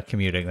 So it's not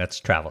commuting, that's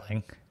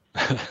traveling.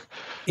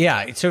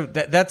 Yeah, so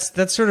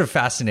that's sort of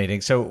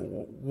fascinating. So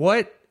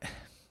what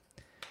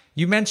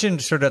you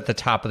mentioned sort of at the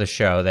top of the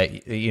show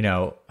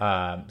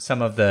that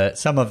some of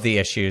the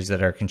issues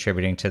that are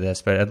contributing to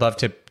this, but I'd love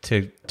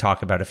to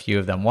talk about a few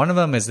of them. One of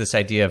them is this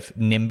idea of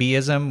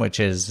NIMBYism, which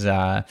is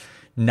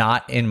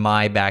not in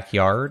my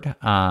backyard,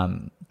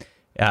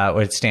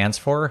 what it stands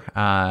for,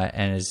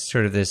 and is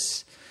sort of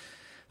this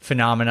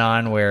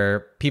phenomenon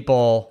where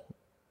people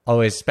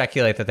always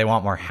speculate that they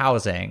want more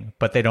housing,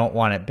 but they don't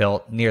want it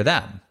built near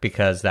them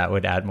because that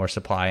would add more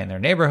supply in their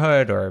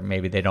neighborhood, or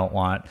maybe they don't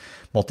want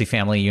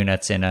multifamily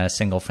units in a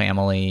single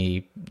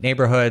family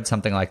neighborhood,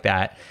 something like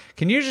that.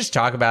 Can you just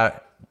talk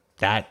about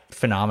that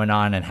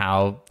phenomenon and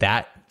how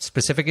that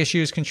specific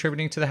issue is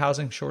contributing to the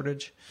housing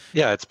shortage?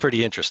 Yeah, it's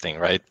pretty interesting,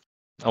 right?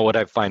 What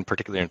I find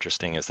particularly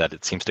interesting is that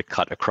it seems to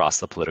cut across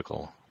the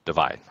political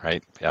divide,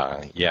 right?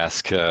 You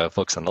ask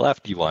folks on the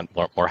left, do you want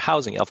more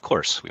housing? Of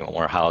course, we want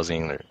more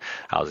housing.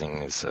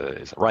 Housing is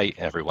a right.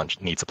 Everyone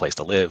needs a place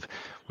to live.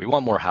 We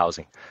want more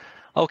housing.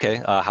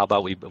 Okay, how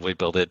about we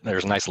build it?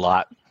 There's a nice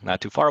lot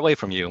not too far away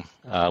from you.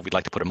 We'd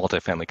like to put a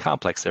multifamily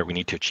complex there. We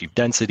need to achieve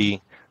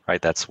density,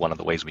 right? That's one of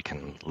the ways we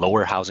can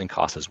lower housing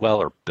costs as well,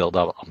 or build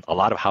up a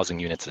lot of housing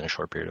units in a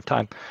short period of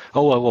time.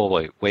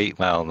 Oh, wait,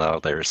 well, no,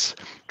 there's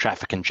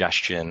traffic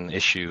congestion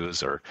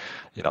issues, or,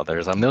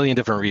 there's a million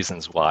different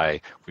reasons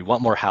why we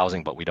want more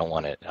housing, but we don't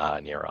want it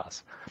near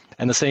us.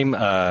 And the same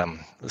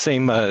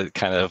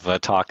kind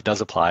of talk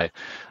does apply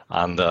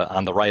on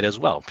the right as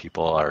well.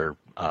 People are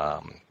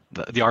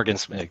the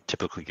arguments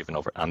typically given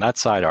over on that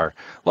side are,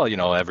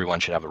 well, everyone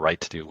should have a right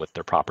to do with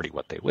their property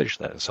what they wish.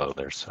 So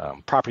there's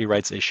property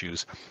rights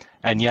issues,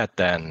 and yet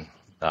then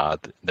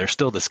there's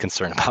still this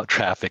concern about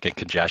traffic and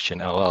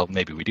congestion. Oh, well,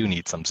 maybe we do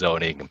need some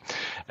zoning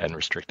and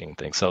restricting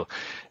things. So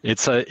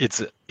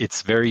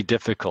it's very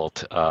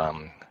difficult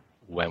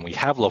when we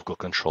have local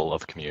control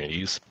of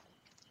communities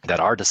that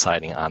are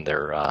deciding on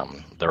their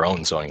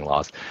own zoning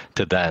laws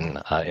to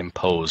then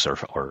impose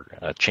or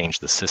change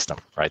the system,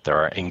 right? There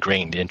are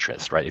ingrained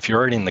interests, right? If you're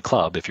already in the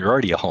club, if you're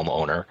already a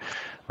homeowner,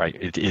 right,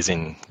 it is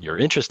in your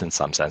interest in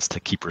some sense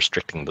to keep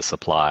restricting the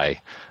supply,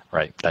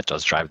 right? That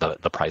does drive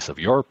the price of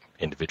your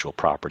individual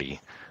property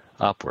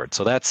upward.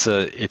 So it's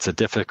a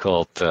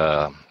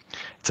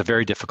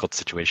very difficult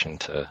situation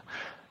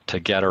to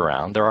get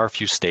around. There are a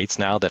few states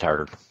now that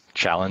are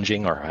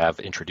challenging or have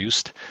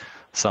introduced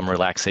some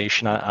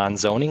relaxation on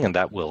zoning, and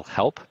that will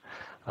help.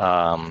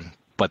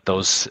 But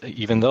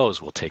even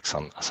those will take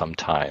some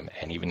time.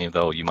 And even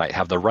though you might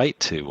have the right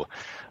to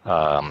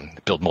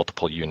build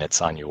multiple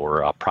units on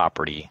your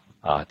property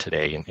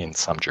today in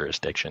some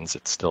jurisdictions,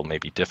 it still may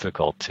be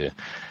difficult to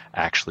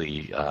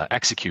actually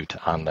execute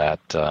on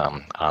that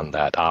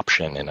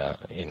option in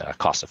a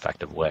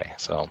cost-effective way.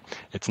 So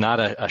it's not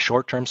a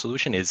short-term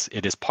solution.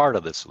 It is part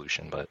of the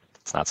solution, but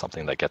it's not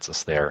something that gets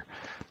us there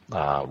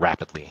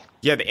rapidly.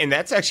 Yeah, and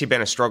that's actually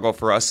been a struggle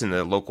for us in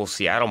the local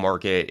Seattle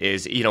market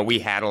is, we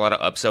had a lot of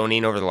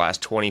upzoning over the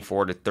last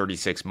 24 to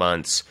 36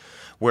 months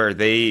where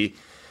they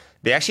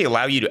actually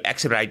allow you to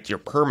expedite your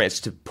permits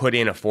to put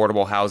in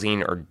affordable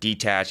housing or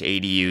detached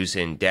ADUs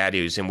and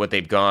DADUs. And what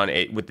they've gone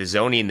with the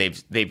zoning,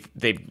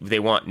 they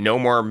want no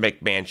more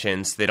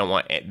McMansions. They don't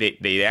want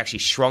they actually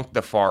shrunk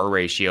the FAR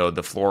ratio,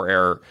 the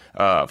floor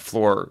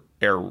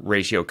area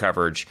ratio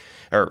coverage,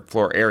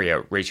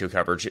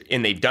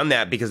 and they've done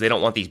that because they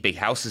don't want these big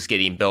houses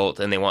getting built,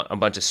 and they want a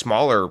bunch of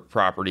smaller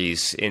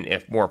properties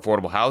in more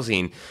affordable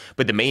housing.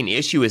 But the main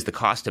issue is the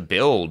cost to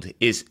build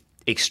is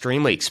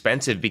extremely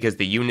expensive because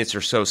the units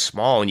are so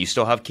small, and you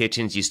still have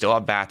kitchens, you still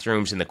have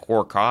bathrooms, and the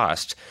core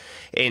cost.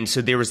 And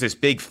so there was this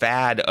big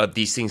fad of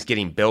these things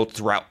getting built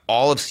throughout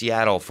all of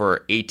Seattle for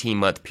an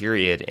 18-month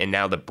period, and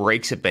now the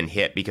brakes have been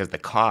hit because the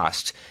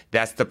cost.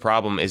 That's the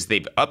problem, is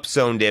they've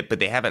upzoned it, but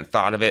they haven't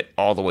thought of it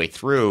all the way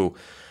through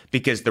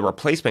because the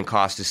replacement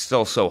cost is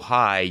still so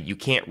high, you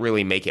can't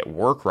really make it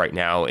work right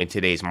now in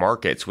today's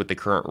markets with the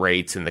current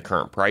rates and the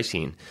current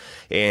pricing.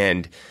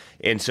 And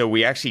so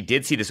we actually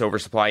did see this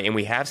oversupply, and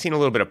we have seen a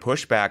little bit of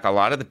pushback. A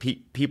lot of the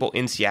people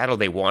in Seattle,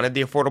 they wanted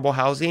the affordable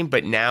housing,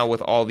 but now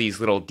with all these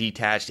little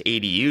detached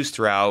ADUs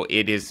throughout,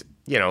 it is,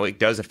 it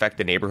does affect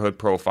the neighborhood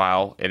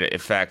profile. It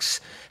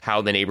affects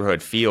how the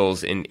neighborhood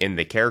feels in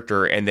the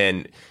character, and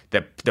then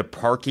the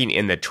parking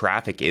and the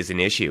traffic is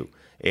an issue.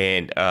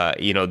 And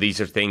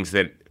these are things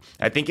that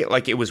I think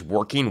it was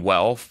working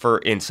well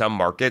in some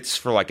markets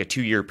for like a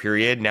 2-year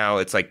period. Now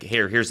it's like,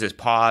 here's this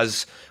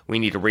pause. We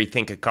need to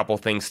rethink a couple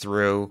things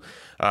through.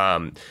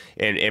 And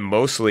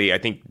mostly I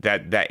think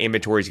that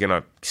inventory is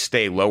going to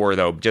stay lower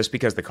though, just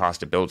because the cost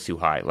to build is too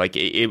high. Like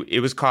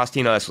it was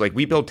costing us, like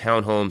we build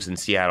townhomes in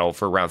Seattle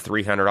for around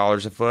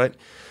 $300 a foot,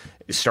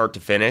 start to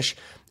finish.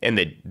 And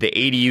the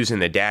ADUs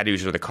and the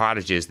DADUs, or the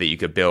cottages that you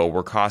could build,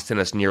 were costing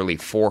us nearly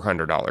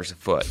 $400 a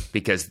foot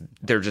because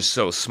they're just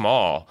so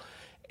small.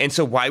 And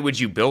so why would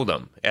you build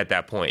them at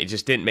that point? It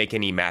just didn't make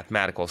any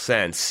mathematical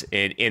sense.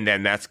 And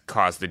then that's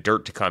caused the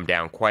dirt to come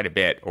down quite a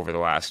bit over the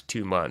last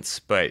 2 months.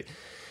 But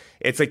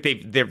it's like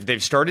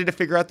they've started to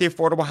figure out the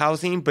affordable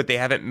housing, but they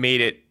haven't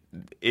made it.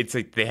 It's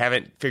like they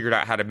haven't figured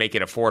out how to make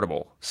it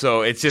affordable.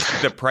 So it's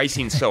just the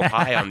pricing's so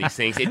high on these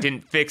things. It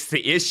didn't fix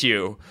the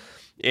issue.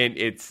 And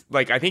it's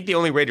like, I think the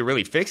only way to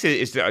really fix it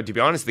is to be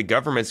honest, the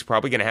government's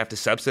probably going to have to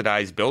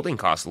subsidize building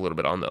costs a little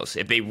bit on those.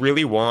 If they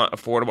really want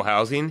affordable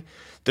housing,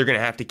 they're going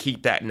to have to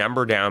keep that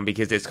number down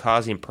because it's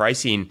causing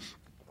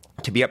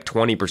to be up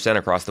 20%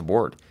 across the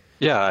board.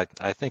 Yeah,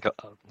 I think,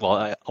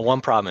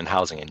 one problem in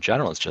housing in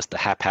general is just the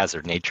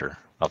haphazard nature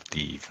of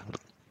the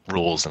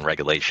rules and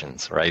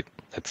regulations, right?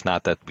 It's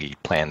not that we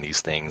plan these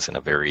things in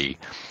a very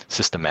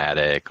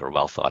systematic or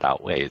well thought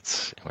out way.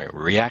 We're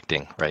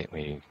reacting, right?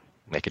 We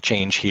make a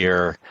change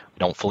here. We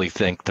don't fully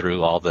think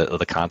through all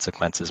the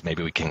consequences.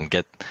 Maybe we can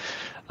get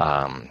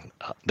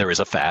there is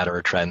a fad or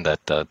a trend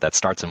that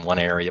starts in one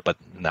area, but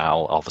now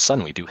all of a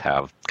sudden we do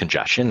have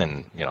congestion,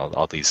 and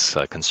all these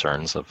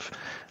concerns of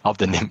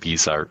the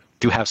NIMBYs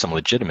do have some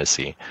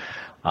legitimacy.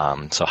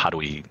 So how do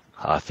we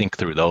think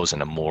through those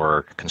in a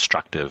more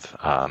constructive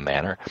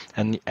manner?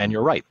 And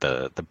you're right,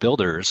 the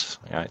builders,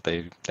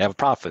 they have a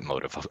profit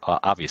motive,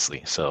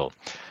 obviously. So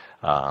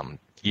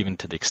even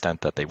to the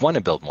extent that they want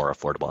to build more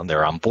affordable and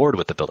they're on board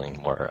with the building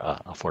more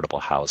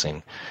affordable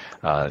housing,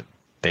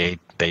 they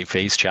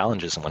face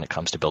challenges when it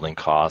comes to building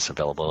costs,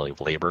 availability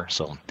of labor.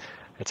 So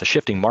it's a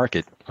shifting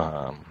market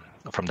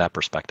from that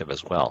perspective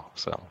as well.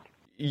 So.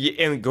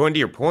 Yeah, and going to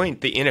your point,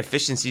 the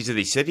inefficiencies of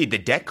the city, the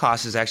debt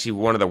cost is actually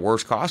one of the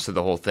worst costs of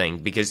the whole thing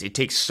because it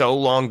takes so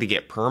long to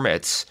get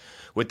permits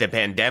with the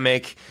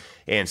pandemic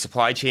and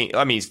supply chain.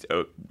 I mean,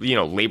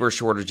 labor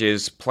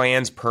shortages,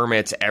 plans,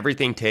 permits,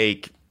 everything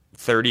take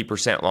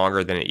 30%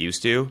 longer than it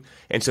used to.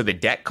 And so the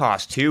debt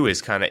cost too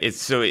is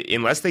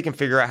unless they can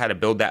figure out how to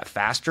build that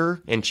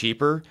faster and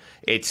cheaper,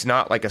 it's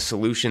not like a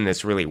solution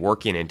that's really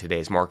working in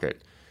today's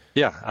market.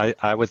 Yeah,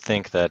 I would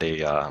think that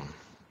a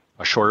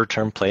shorter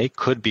term play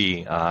could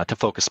be to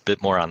focus a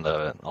bit more on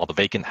all the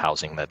vacant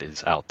housing that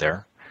is out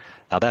there.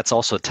 Now that's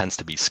also tends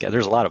to be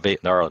there's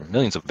there are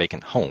millions of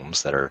vacant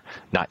homes that are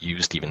not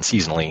used even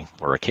seasonally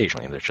or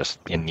occasionally. They're just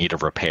in need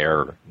of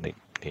repair. They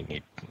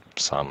need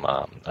some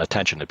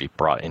attention to be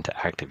brought into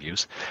active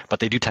use,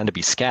 but they do tend to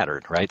be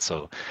scattered, right?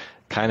 So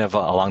kind of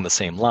along the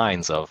same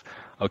lines of,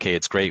 okay,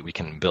 it's great we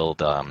can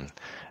build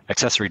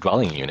accessory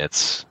dwelling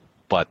units,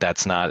 but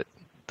that's not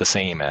the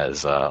same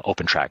as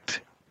open tract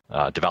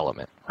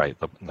development, right?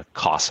 The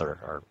costs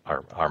are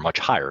much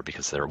higher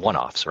because they're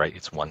one-offs, right?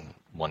 It's one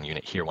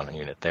unit here, one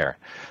unit there.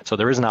 So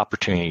there is an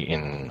opportunity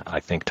I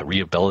think, to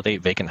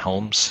rehabilitate vacant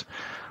homes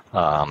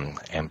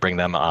and bring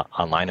them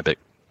online a bit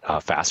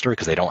faster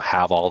because they don't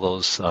have all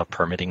those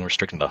permitting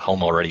restrictions. The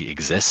home already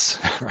exists,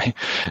 right?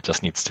 It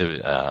just needs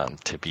to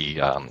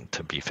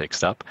be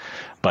fixed up.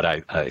 But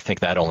I think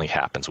that only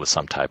happens with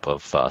some type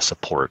of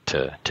support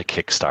to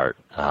kickstart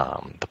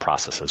the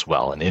process as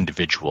well. An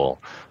individual,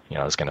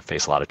 is going to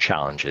face a lot of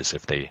challenges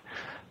if they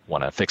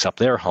want to fix up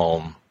their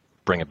home,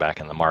 bring it back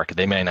in the market.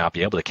 They may not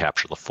be able to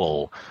capture the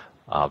full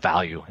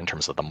value in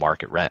terms of the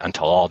market rent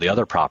until all the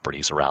other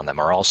properties around them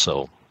are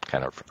also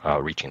kind of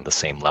reaching the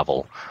same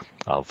level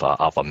of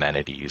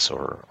amenities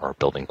or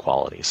building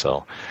quality.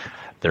 So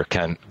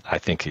I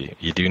think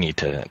you do need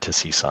to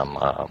see some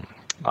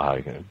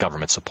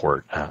government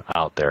support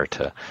out there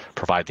to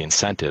provide the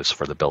incentives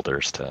for the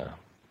builders to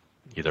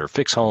either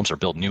fix homes or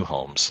build new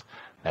homes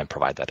and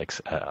provide that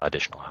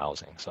additional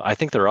housing. So I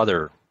think there are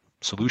other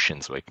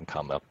solutions we can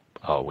come up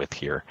with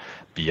here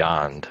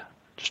beyond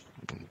just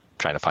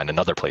trying to find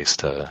another place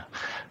to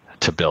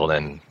build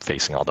and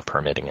facing all the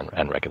permitting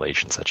and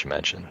regulations that you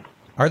mentioned.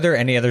 Are there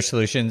any other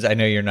solutions? I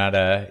know you're not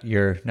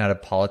a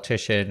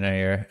politician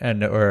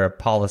or a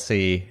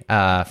policy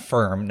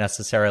firm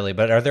necessarily,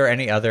 but are there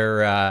any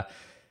other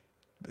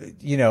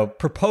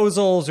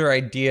proposals or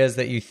ideas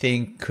that you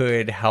think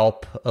could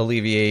help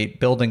alleviate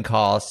building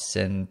costs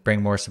and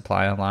bring more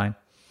supply online?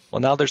 Well,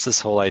 now there's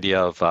this whole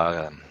idea of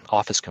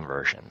office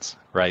conversions,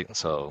 right?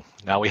 So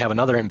now we have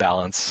another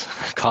imbalance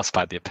caused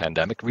by the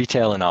pandemic.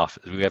 Retail and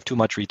office, we have too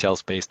much retail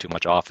space, too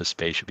much office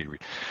space, should be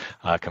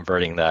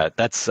converting that.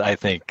 That's, I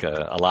think,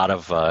 a lot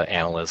of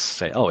analysts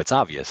say, oh, it's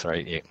obvious,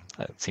 right? It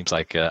seems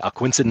like a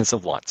coincidence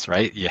of once,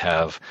 right? You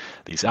have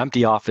these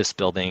empty office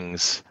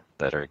buildings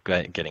that are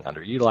getting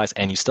underutilized,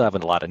 and you still have a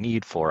lot of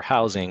need for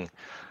housing,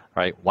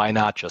 right? Why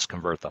not just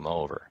convert them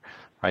over,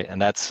 right?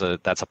 And that's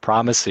a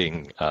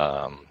promising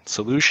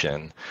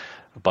solution.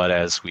 But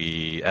as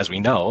we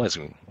know,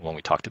 when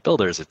we talk to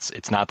builders,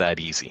 it's not that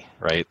easy,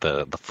 right?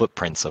 The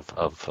footprints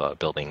of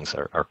buildings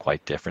are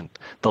quite different.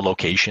 The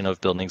location of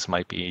buildings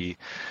might be,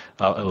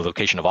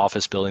 location of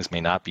office buildings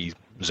may not be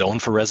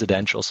zoned for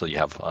residential, so you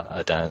have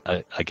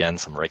again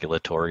some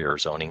regulatory or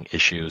zoning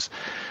issues.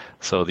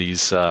 So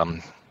these,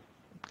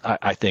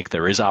 I think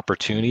there is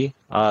opportunity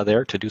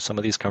there to do some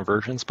of these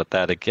conversions, but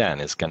that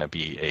again is going to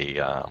be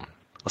a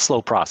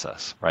slow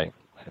process, right?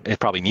 It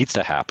probably needs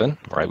to happen,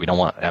 right? We don't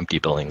want empty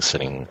buildings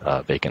sitting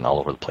vacant all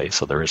over the place,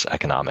 so there is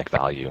economic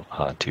value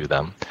to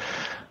them.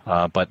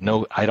 But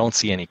no, I don't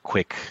see any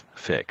quick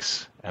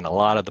fix. And a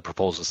lot of the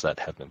proposals that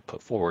have been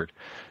put forward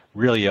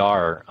really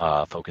are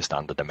focused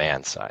on the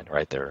demand side,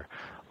 right? They're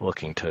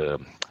looking to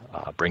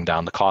bring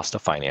down the cost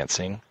of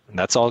financing. And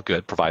that's all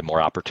good, provide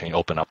more opportunity,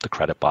 open up the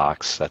credit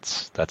box.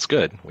 That's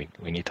good. We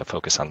need to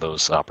focus on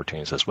those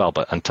opportunities as well.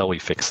 But until we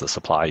fix the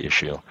supply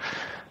issue,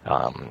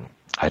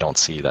 I don't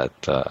see that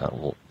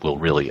we'll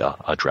really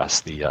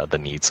address the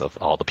needs of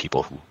all the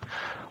people who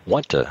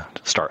want to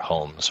start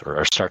homes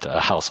or start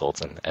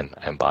households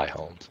and buy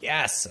homes.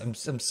 Yes,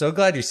 I'm so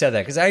glad you said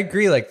that because I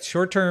agree. Like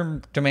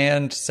short-term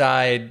demand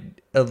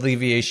side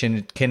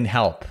alleviation can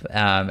help,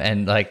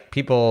 and like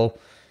people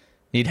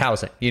need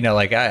housing.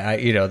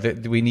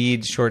 We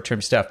need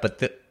short-term stuff, but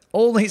the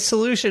only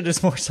solution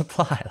is more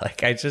supply.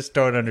 Like I just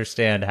don't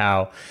understand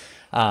how.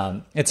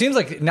 It seems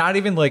like not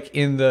even like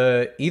in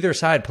the either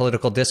side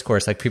political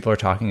discourse, like people are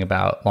talking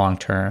about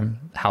long-term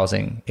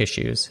housing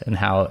issues and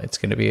how it's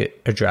going to be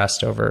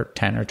addressed over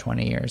 10 or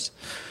 20 years.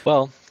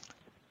 Well,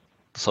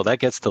 so that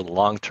gets to the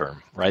long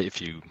term, right?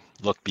 If you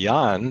look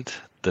beyond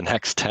the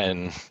next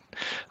 10,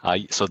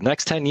 so the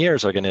next 10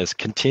 years are going to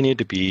continue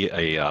to be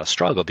a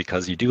struggle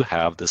because you do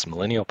have this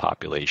millennial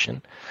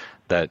population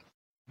that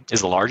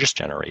is the largest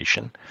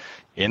generation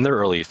in their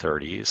early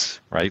 30s,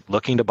 right,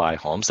 looking to buy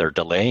homes. They're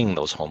delaying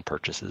those home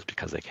purchases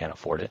because they can't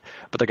afford it,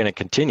 but they're going to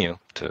continue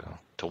to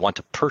to want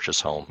to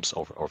purchase homes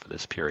over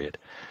this period.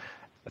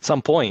 At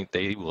some point,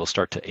 they will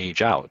start to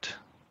age out,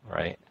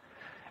 right?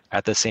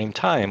 At the same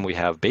time, we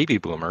have baby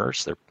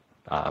boomers, their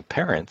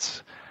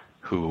parents,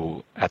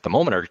 who at the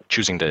moment are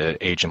choosing to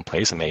age in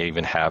place and may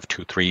even have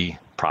 2-3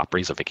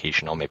 properties, a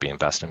vacation home, maybe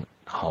investment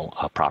home,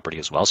 property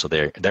as well. So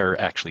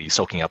they're actually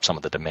soaking up some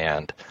of the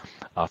demand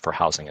for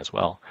housing as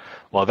well.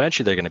 Well,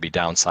 eventually they're going to be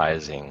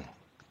downsizing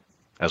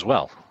as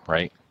well,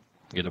 right?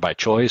 Either by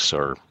choice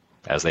or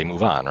as they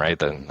move on, right?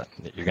 Then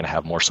you're going to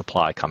have more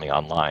supply coming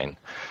online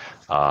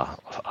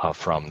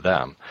from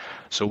them.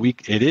 So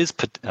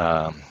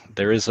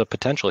there is a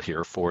potential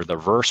here for the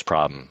reverse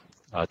problem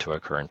to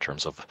occur in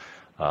terms of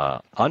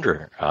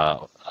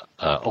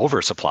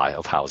oversupply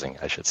of housing,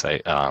 I should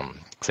say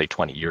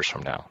 20 years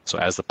from now. So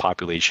as the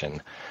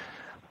population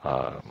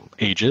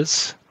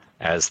ages,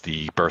 as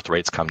the birth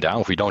rates come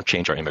down, if we don't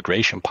change our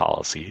immigration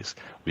policies,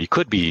 we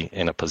could be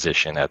in a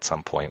position at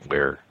some point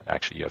where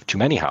actually you have too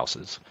many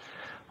houses.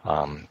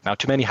 Now,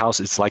 too many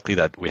houses, it's likely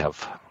that we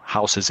have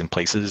houses in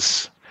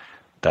places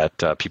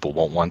that people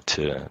won't want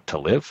to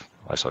live.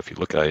 So if you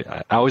look at,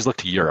 I always look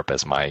to Europe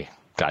as my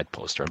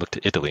guidepost, or look to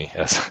Italy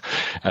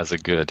as a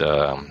good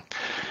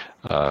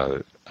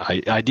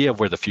idea of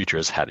where the future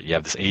is headed. You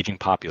have this aging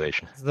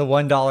population. The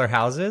 $1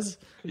 houses?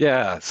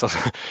 Yeah, so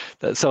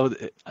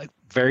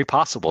very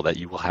possible that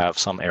you will have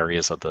some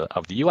areas of the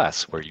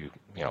U.S. where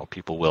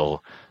people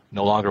will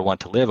no longer want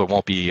to live. It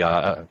won't be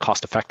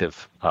cost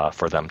effective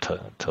for them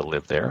to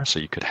live there. So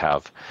you could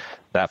have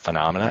that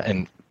phenomena,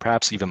 and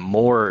perhaps even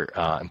more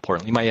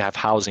importantly, you might have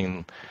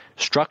housing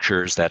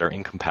structures that are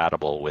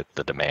incompatible with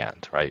the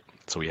demand, right?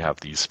 So we have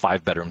these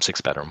 5-bedroom,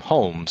 6-bedroom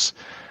homes,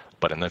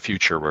 but in the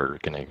future we're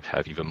going to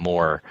have even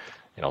more,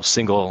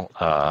 single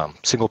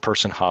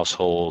person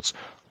households,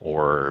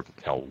 or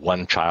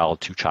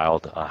 1-child,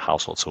 2-child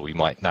households. So we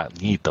might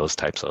not need those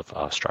types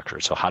of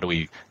structures. So how do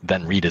we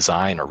then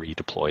redesign or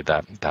redeploy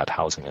that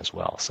housing as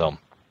well? So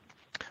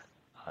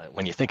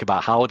when you think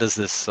about how does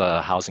this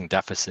housing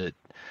deficit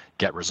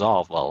get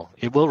resolved, well,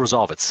 it will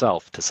resolve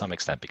itself to some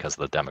extent because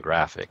of the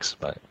demographics,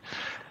 but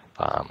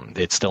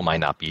it still might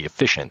not be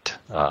efficient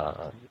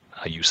a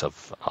use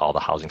of all the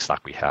housing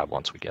stock we have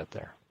once we get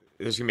there.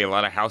 There's going to be a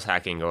lot of house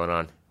hacking going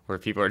on where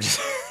people are just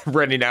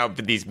renting out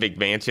these big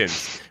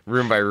mansions,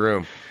 room by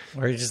room.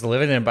 Or you're just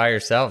living in by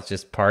yourself,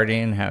 just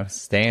partying,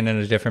 staying in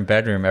a different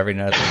bedroom every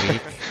night of the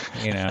week,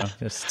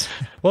 just.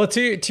 Well,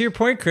 to your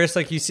point, Cris,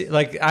 like you see,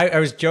 like I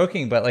was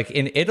joking, but like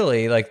in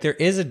Italy, like there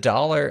is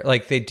 $1,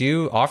 like they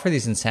do offer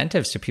these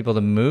incentives to people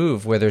to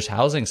move where there's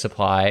housing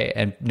supply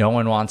and no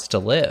one wants to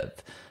live.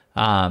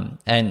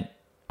 And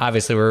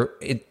obviously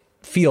it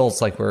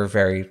feels like we're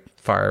very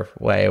far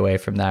way away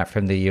from that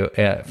in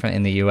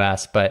the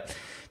US. But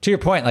to your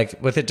point,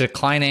 like with a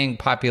declining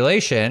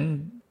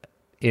population,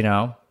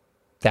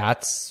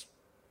 that's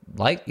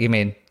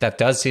that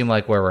does seem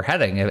like where we're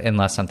heading,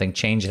 unless something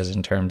changes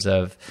in terms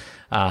of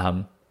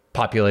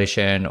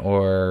population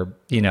or,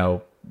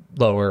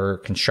 lower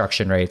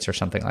construction rates or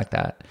something like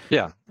that.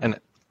 Yeah. And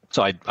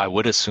so I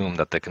would assume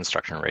that the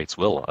construction rates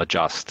will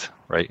adjust,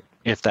 right?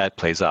 If that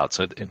plays out.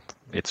 So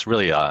it's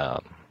really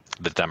the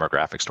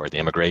demographic story, the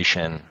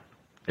immigration.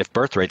 If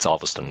birth rates all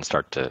of a sudden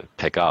start to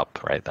pick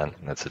up, right, then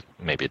that's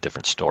maybe a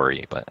different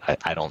story. But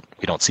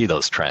we don't see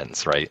those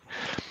trends, right?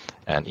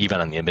 And even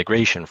on the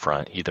immigration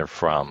front, either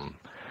from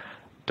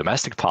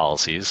domestic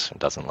policies, it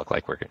doesn't look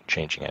like we're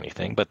changing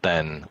anything, but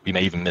then we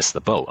may even miss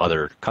the boat.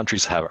 Other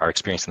countries are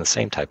experiencing the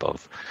same type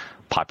of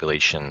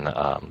population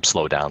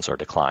slowdowns or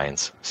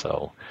declines.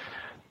 So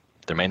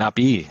there may not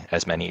be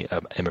as many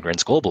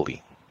immigrants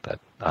globally that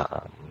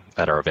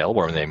are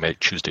available, and they may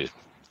choose to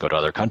go to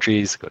other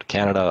countries, go to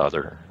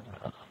Canada.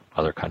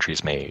 Other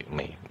countries may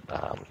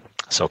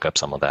soak up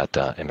some of that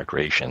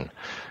immigration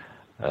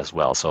as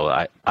well. So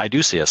I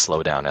do see a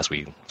slowdown as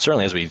we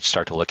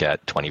start to look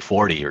at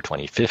 2040 or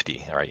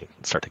 2050, right?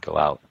 Start to go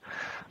out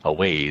a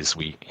ways.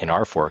 In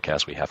our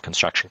forecast, we have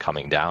construction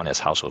coming down as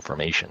household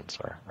formations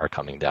are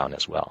coming down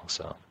as well.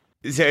 So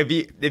if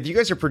you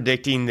guys are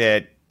predicting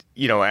that,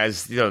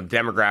 as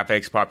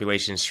demographics,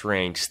 population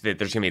shrinks, that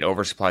there's going to be an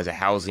oversupply of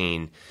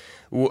housing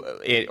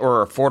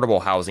or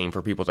affordable housing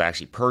for people to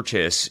actually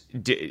purchase,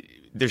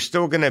 there's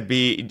still going to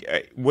be.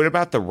 What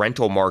about the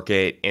rental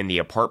market and the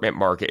apartment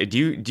market?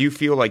 Do you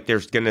feel like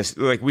there's going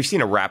to, like, we've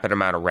seen a rapid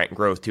amount of rent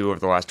growth too over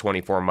the last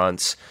 24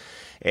 months,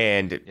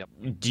 and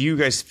do you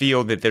guys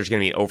feel that there's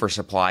going to be an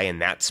oversupply in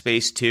that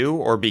space too,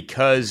 or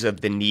because of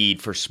the need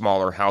for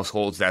smaller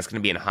households, that's going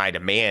to be in high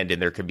demand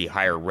and there could be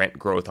higher rent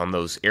growth on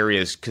those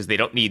areas because they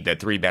don't need the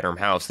 3-bedroom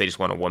house, they just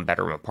want a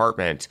 1-bedroom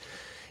apartment?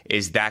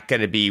 Is that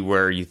going to be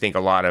where you think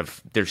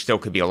there still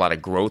could be a lot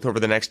of growth over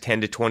the next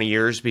 10 to 20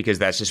 years because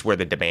that's just where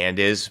the demand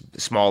is,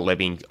 small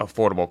living,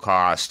 affordable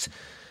cost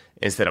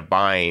instead of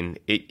buying?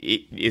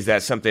 Is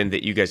that something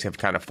that you guys have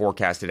kind of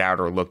forecasted out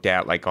or looked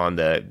at, like on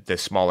the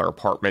smaller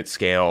apartment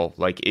scale?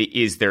 Like,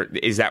 is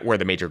that where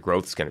the major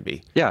growth is going to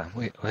be? Yeah,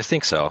 I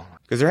think so.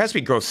 Because there has to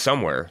be growth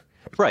somewhere.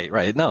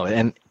 Right. No,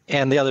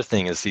 and the other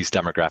thing is these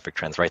demographic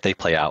trends, right? They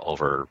play out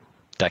over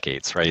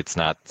decades, right? It's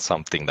not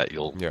something that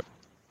you'll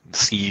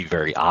see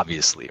very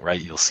obviously,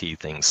 right? You'll see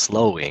things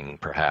slowing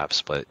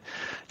perhaps, but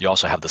you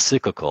also have the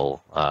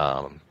cyclical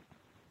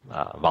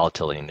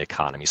volatility in the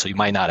economy. So you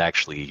might not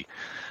actually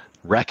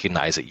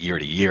recognize it year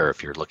to year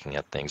if you're looking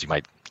at things. You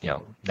might,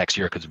 next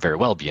year could very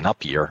well be an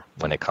up year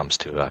when it comes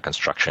to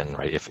construction,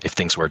 right? If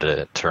things were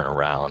to turn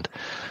around,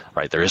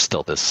 right? There is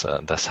still this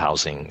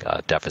housing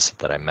deficit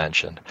that I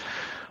mentioned.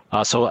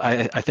 So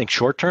I think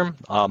short term,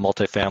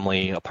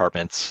 multifamily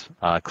apartments,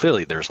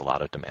 clearly there's a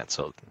lot of demand.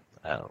 So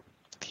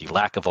the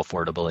lack of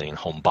affordability in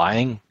home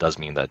buying does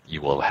mean that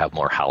you will have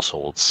more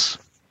households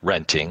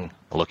renting,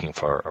 looking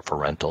for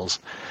rentals.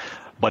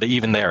 But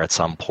even there, at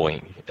some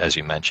point, as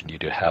you mentioned, you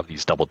do have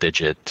these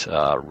double-digit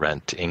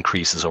rent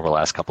increases over the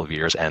last couple of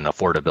years, and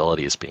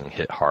affordability is being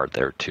hit hard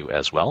there too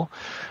as well.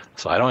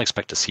 So I don't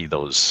expect to see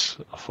those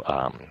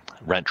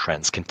rent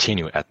trends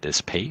continue at this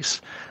pace,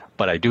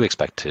 but I do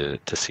expect to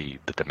see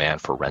the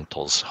demand for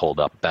rentals hold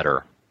up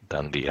better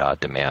than the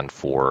demand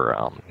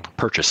for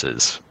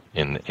purchases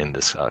in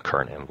this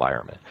current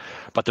environment.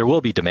 But there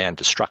will be demand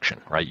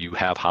destruction, right? You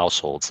have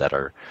households that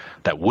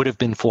would have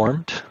been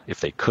formed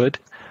if they could,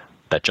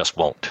 that just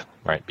won't,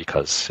 right?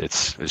 Because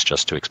it's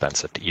just too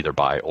expensive to either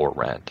buy or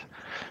rent.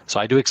 So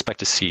I do expect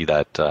to see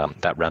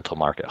that rental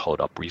market hold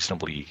up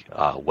reasonably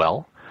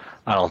well.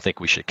 I don't think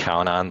we should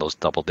count on those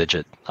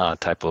double-digit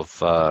type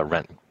of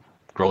rent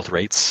growth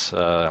rates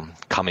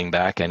coming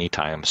back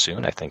anytime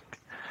soon. I think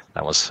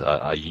that was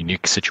a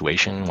unique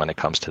situation when it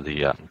comes to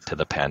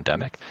the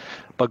pandemic.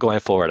 But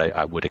going forward,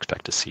 I would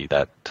expect to see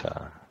that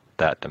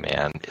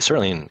demand,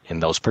 certainly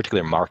in those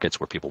particular markets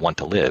where people want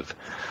to live,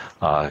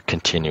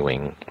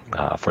 continuing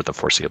for the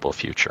foreseeable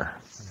future,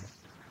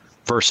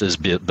 versus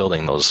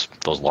building those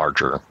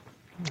larger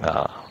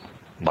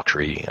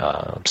luxury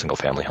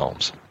single-family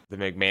homes. The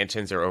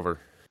McMansions are over.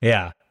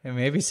 Yeah,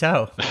 maybe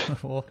so.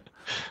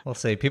 We'll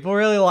see. People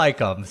really like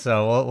them,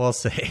 so we'll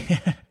see.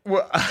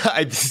 Well,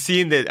 I've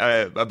seen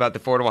that about the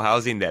affordable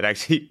housing that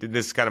actually,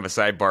 this is kind of a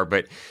sidebar,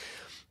 but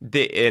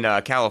in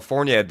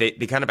California, they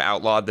kind of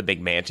outlawed the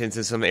McMansions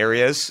in some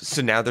areas.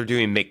 So now they're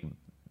doing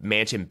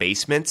McMansion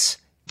basements.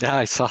 Yeah,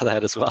 I saw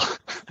that as well.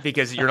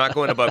 Because you're not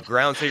going above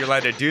ground, so you're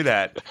allowed to do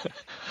that.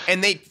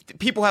 And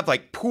people have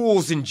like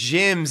pools and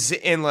gyms,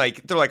 and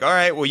they're like, all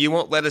right, well, you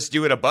won't let us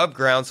do it above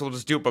ground, so we'll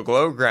just do it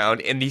below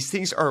ground. And these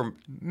things are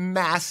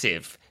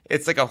massive.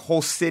 It's like a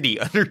whole city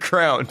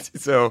underground.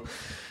 So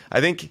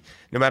I think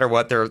no matter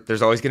what,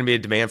 there's always going to be a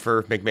demand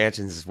for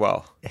McMansions as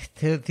well.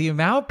 The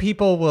amount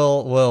people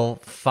will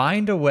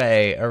find a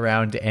way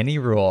around any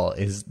rule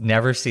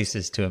never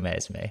ceases to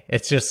amaze me.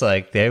 It's just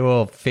like they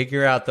will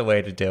figure out the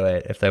way to do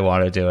it if they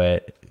want to do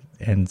it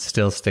and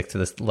still stick to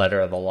the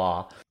letter of the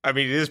law. I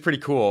mean, it is pretty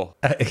cool.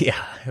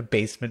 Yeah, a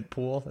basement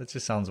pool. That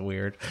just sounds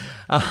weird.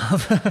 All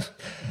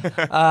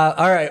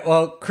right.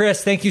 Well,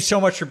 Cris, thank you so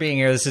much for being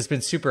here. This has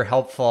been super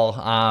helpful.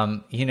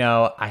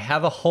 I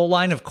have a whole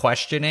line of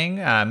questioning.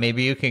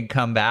 Maybe you can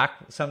come back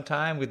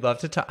sometime. We'd love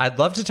to talk. I'd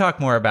love to talk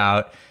more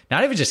about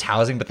not even just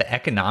housing, but the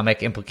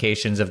economic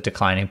implications of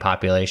declining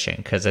population,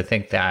 because I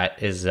think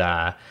that is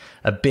a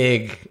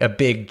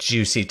big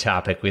juicy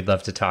topic we'd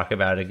love to talk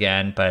about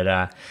again.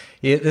 But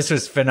this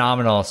was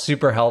phenomenal,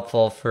 super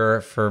helpful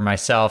for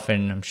myself,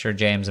 and I'm sure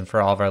James, and for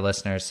all of our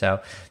listeners.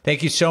 So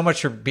thank you so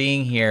much for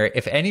being here.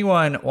 If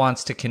anyone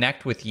wants to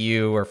connect with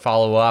you or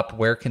follow up,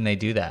 where can they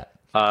do that?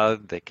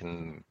 They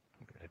can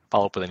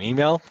follow up with an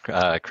email,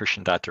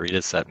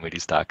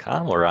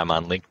 christian.deRitis@moodys.com, or I'm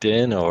on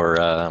LinkedIn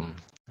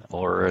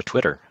or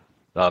Twitter.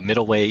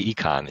 Middleway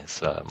Econ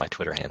is my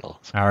Twitter handle.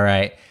 All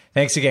right.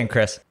 Thanks again,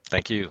 Cris.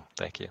 Thank you.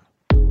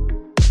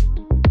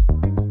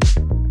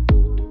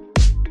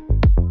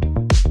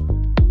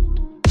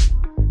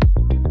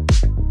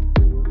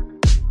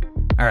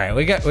 All right,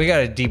 we got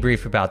a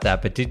debrief about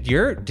that. But did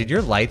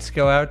your lights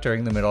go out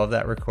during the middle of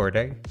that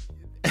recording?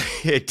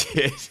 It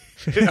did.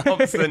 All of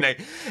a sudden,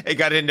 it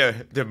got into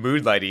the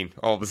mood lighting.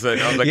 All of a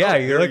sudden, I was like, yeah,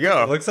 here we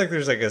go. It looks like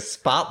there's like a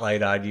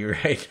spotlight on you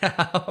right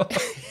now.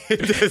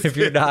 If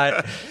you're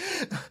not,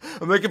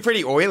 I'm looking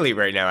pretty oily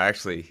right now,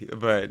 actually.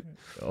 But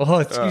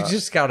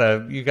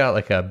you got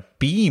like a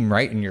beam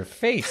right in your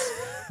face.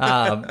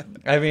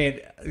 I mean,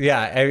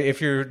 yeah,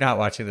 if you're not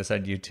watching this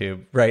on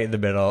YouTube, right in the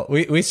middle,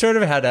 we sort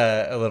of had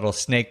a little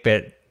snake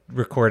bit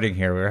recording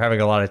here. We were having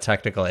a lot of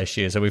technical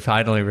issues, and we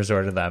finally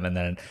resorted to them. And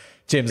then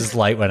James's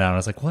light went out. I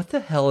was like, what the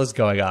hell is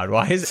going on?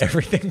 Why is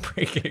everything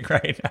breaking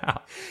right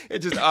now? It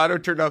just auto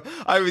turned off.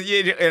 As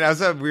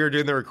we were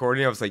doing the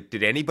recording, I was like,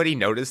 did anybody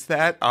notice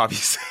that?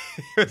 Obviously.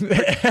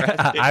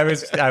 I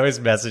was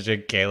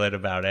messaging Kaylin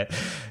about it.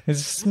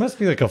 It must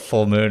be like a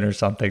full moon or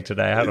something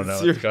today. I don't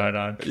know what's going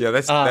on. Yeah,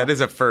 that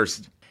is a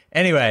first.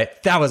 Anyway,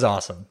 that was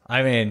awesome.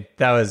 I mean,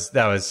 that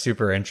was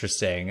super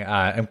interesting.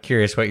 I'm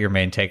curious what your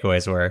main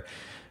takeaways were.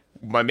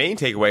 My main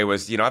takeaway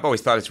was, I've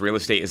always thought real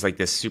estate is like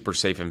this super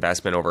safe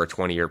investment over a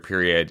 20-year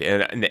period.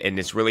 And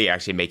it's really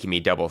actually making me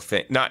double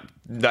think. Not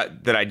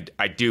that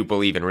I do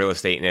believe in real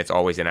estate and it's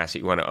always an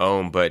asset you want to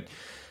own, but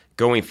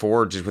going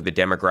forward just with the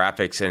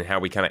demographics and how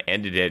we kind of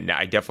ended it,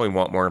 I definitely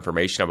want more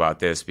information about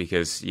this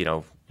because,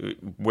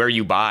 where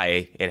you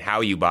buy and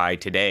how you buy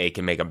today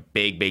can make a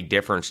big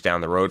difference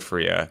down the road for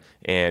you.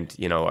 And,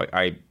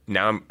 I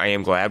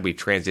am glad we've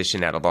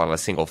transitioned out of a lot of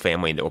single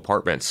family into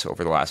apartments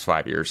over the last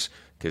 5 years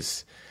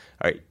because,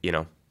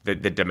 the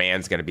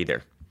demand's going to be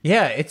there.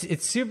 Yeah,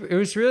 it's super. It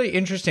was really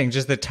interesting,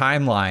 just the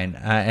timeline,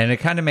 and it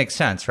kind of makes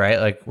sense, right?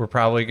 Like we're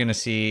probably going to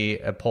see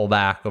a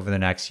pullback over the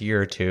next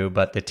year or two,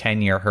 but the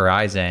 10-year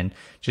horizon,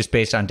 just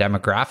based on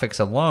demographics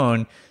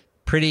alone,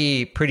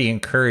 pretty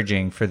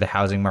encouraging for the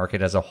housing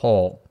market as a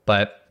whole.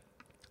 But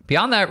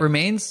beyond that,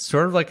 remains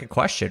sort of like a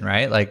question,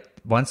 right? Like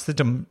once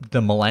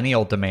the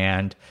millennial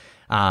demand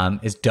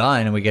is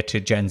done, and we get to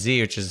Gen Z,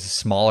 which is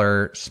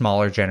a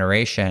smaller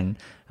generation.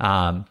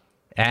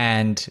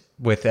 And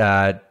with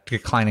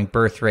declining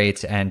birth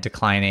rates and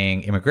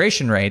declining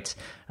immigration rates,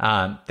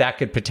 that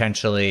could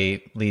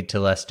potentially lead to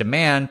less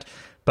demand.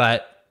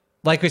 But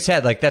like we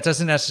said, like that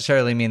doesn't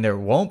necessarily mean there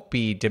won't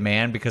be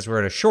demand because we're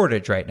at a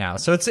shortage right now.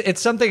 So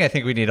it's something I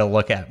think we need to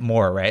look at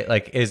more, right?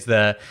 Like is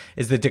the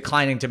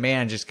declining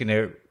demand just going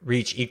to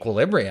reach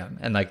equilibrium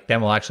and like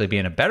then we'll actually be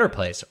in a better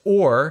place,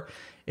 or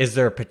is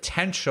there a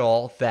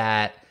potential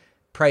that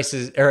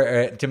prices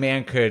or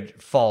demand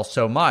could fall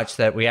so much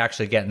that we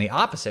actually get in the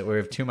opposite where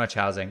we have too much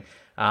housing?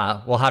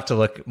 We'll have to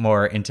look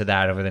more into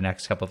that over the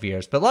next couple of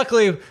years. But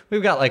luckily,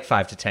 we've got like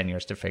 5 to 10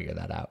 years to figure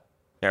that out.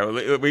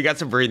 Yeah, we got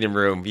some breathing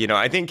room,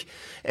 I think,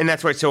 and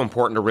that's why it's so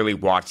important to really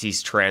watch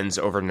these trends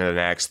over into the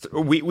next.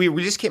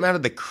 We just came out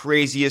of the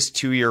craziest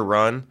 2-year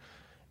run,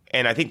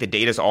 and I think the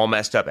data's all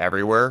messed up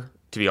everywhere,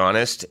 to be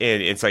honest.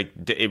 And it's like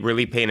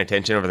really paying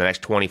attention over the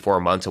next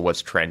 24 months of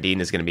what's trending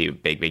is going to be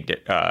make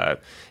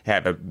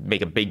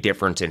a big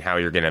difference in how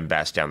you're going to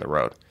invest down the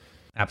road.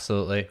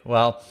 Absolutely.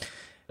 Well,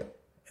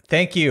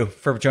 thank you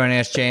for joining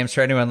us, James.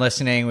 For anyone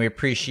listening, we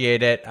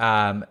appreciate it.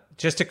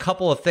 Just a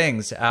couple of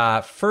things.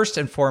 First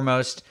and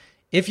foremost,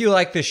 if you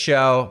like this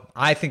show,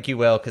 I think you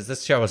will because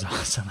this show is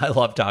awesome. I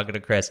love talking to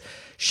Cris.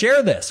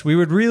 Share this. We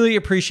would really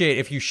appreciate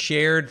if you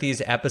shared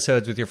these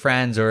episodes with your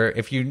friends, or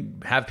if you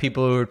have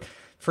people who are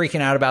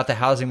freaking out about the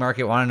housing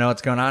market, want to know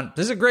what's going on.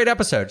 This is a great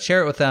episode.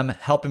 Share it with them.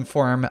 Help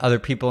inform other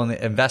people in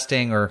the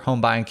investing or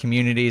home buying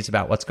communities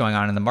about what's going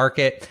on in the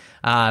market.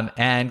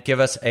 And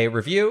give us a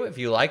review if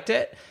you liked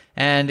it.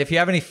 And if you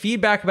have any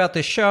feedback about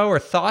this show or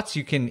thoughts,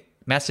 you can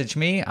message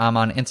me. I'm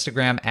on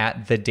Instagram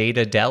at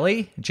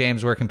 @TheDataDeli.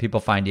 James, where can people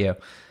find you?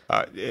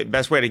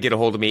 Best way to get a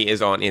hold of me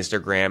is on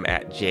Instagram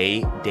at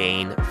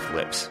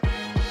JDaneFlips.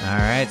 All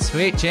right,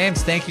 sweet.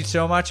 James, thank you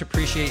so much.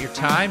 Appreciate your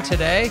time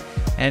today.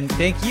 And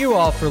thank you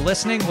all for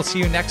listening. We'll see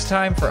you next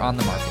time for On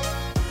the Market.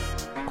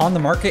 On the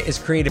Market is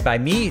created by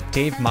me,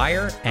 Dave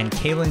Meyer, and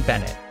Kaylin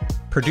Bennett.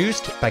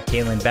 Produced by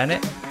Kaylin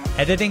Bennett.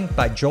 Editing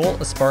by Joel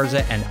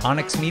Esparza and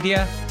Onyx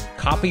Media.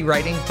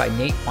 Copywriting by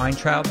Nate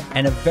Weintraub,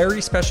 and a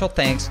very special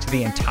thanks to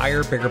the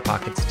entire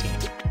BiggerPockets team.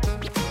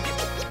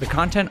 The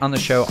content on the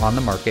show On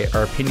the Market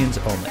are opinions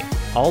only.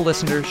 All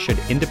listeners should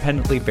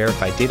independently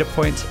verify data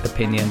points,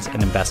 opinions,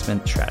 and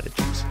investment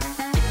strategies.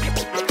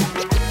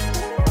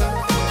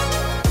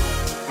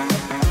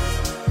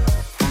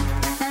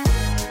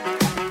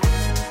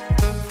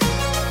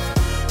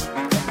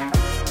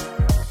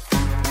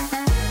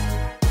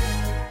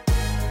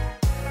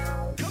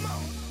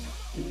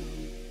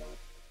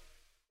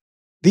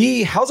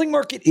 The housing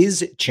market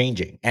is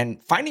changing,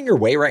 and finding your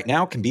way right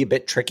now can be a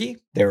bit tricky.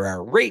 There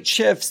are rate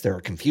shifts, there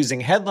are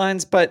confusing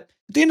headlines, but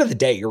at the end of the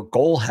day, your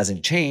goal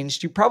hasn't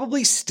changed. You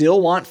probably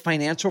still want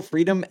financial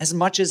freedom as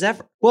much as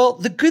ever. Well,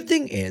 the good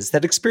thing is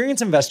that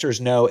experienced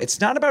investors know it's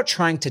not about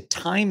trying to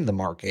time the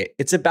market,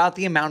 it's about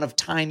the amount of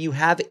time you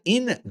have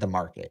in the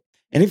market.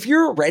 And if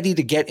you're ready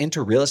to get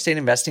into real estate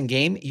investing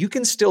game, you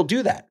can still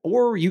do that.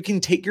 Or you can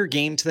take your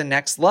game to the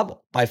next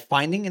level by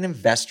finding an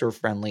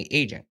investor-friendly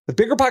agent. With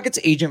BiggerPockets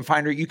Agent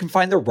Finder, you can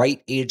find the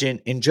right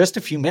agent in just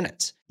a few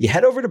minutes. You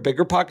head over to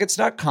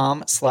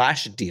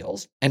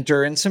biggerpockets.com/deals,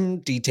 enter in some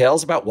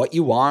details about what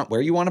you want,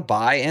 where you want to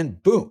buy,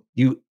 and boom,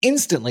 you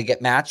instantly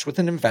get matched with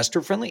an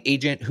investor-friendly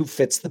agent who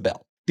fits the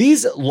bill.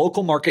 These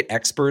local market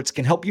experts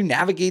can help you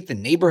navigate the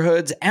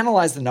neighborhoods,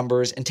 analyze the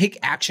numbers, and take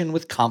action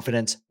with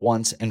confidence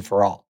once and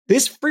for all.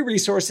 This free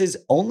resource is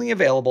only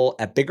available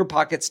at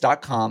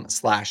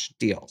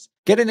biggerpockets.com/deals.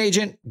 Get an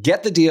agent,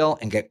 get the deal,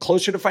 and get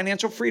closer to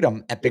financial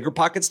freedom at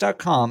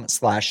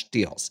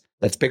biggerpockets.com/deals.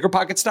 That's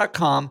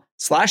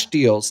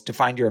biggerpockets.com/deals to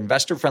find your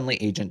investor-friendly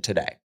agent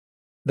today.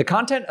 The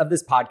content of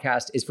this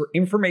podcast is for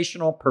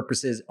informational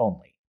purposes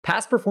only.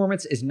 Past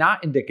performance is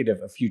not indicative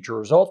of future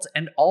results,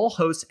 and all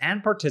hosts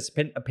and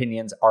participant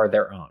opinions are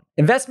their own.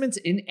 Investments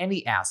in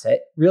any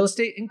asset, real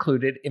estate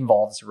included,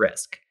 involves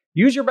risk.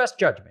 Use your best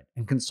judgment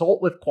and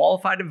consult with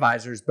qualified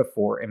advisors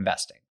before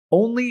investing.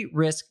 Only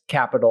risk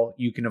capital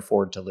you can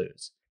afford to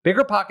lose.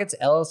 BiggerPockets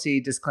LLC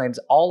disclaims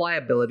all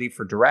liability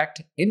for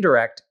direct,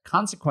 indirect,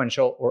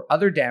 consequential, or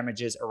other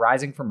damages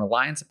arising from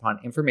reliance upon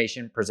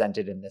information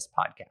presented in this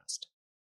podcast.